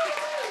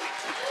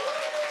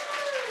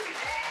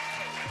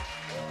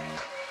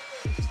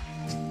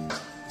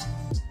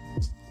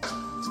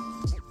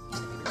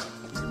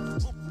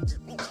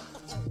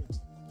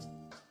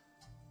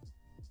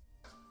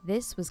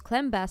 This was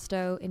Clem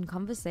Bastow in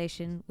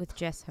conversation with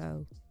Jess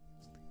Ho.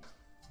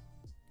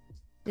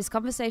 This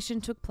conversation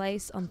took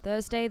place on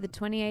Thursday, the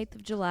 28th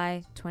of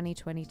July,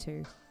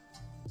 2022.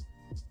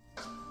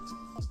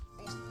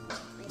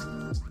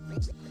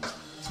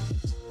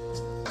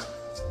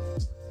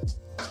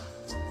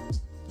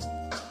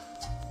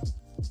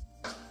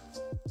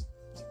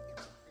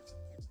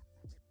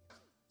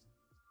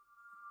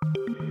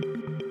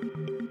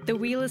 The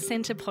Wheeler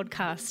Centre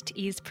podcast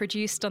is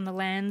produced on the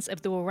lands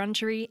of the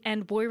Wurundjeri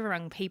and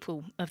Woiwurrung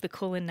people of the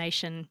Kulin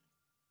Nation.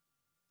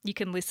 You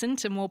can listen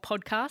to more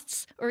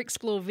podcasts or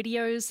explore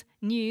videos,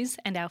 news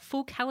and our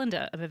full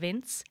calendar of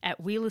events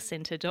at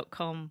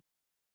wheelercentre.com.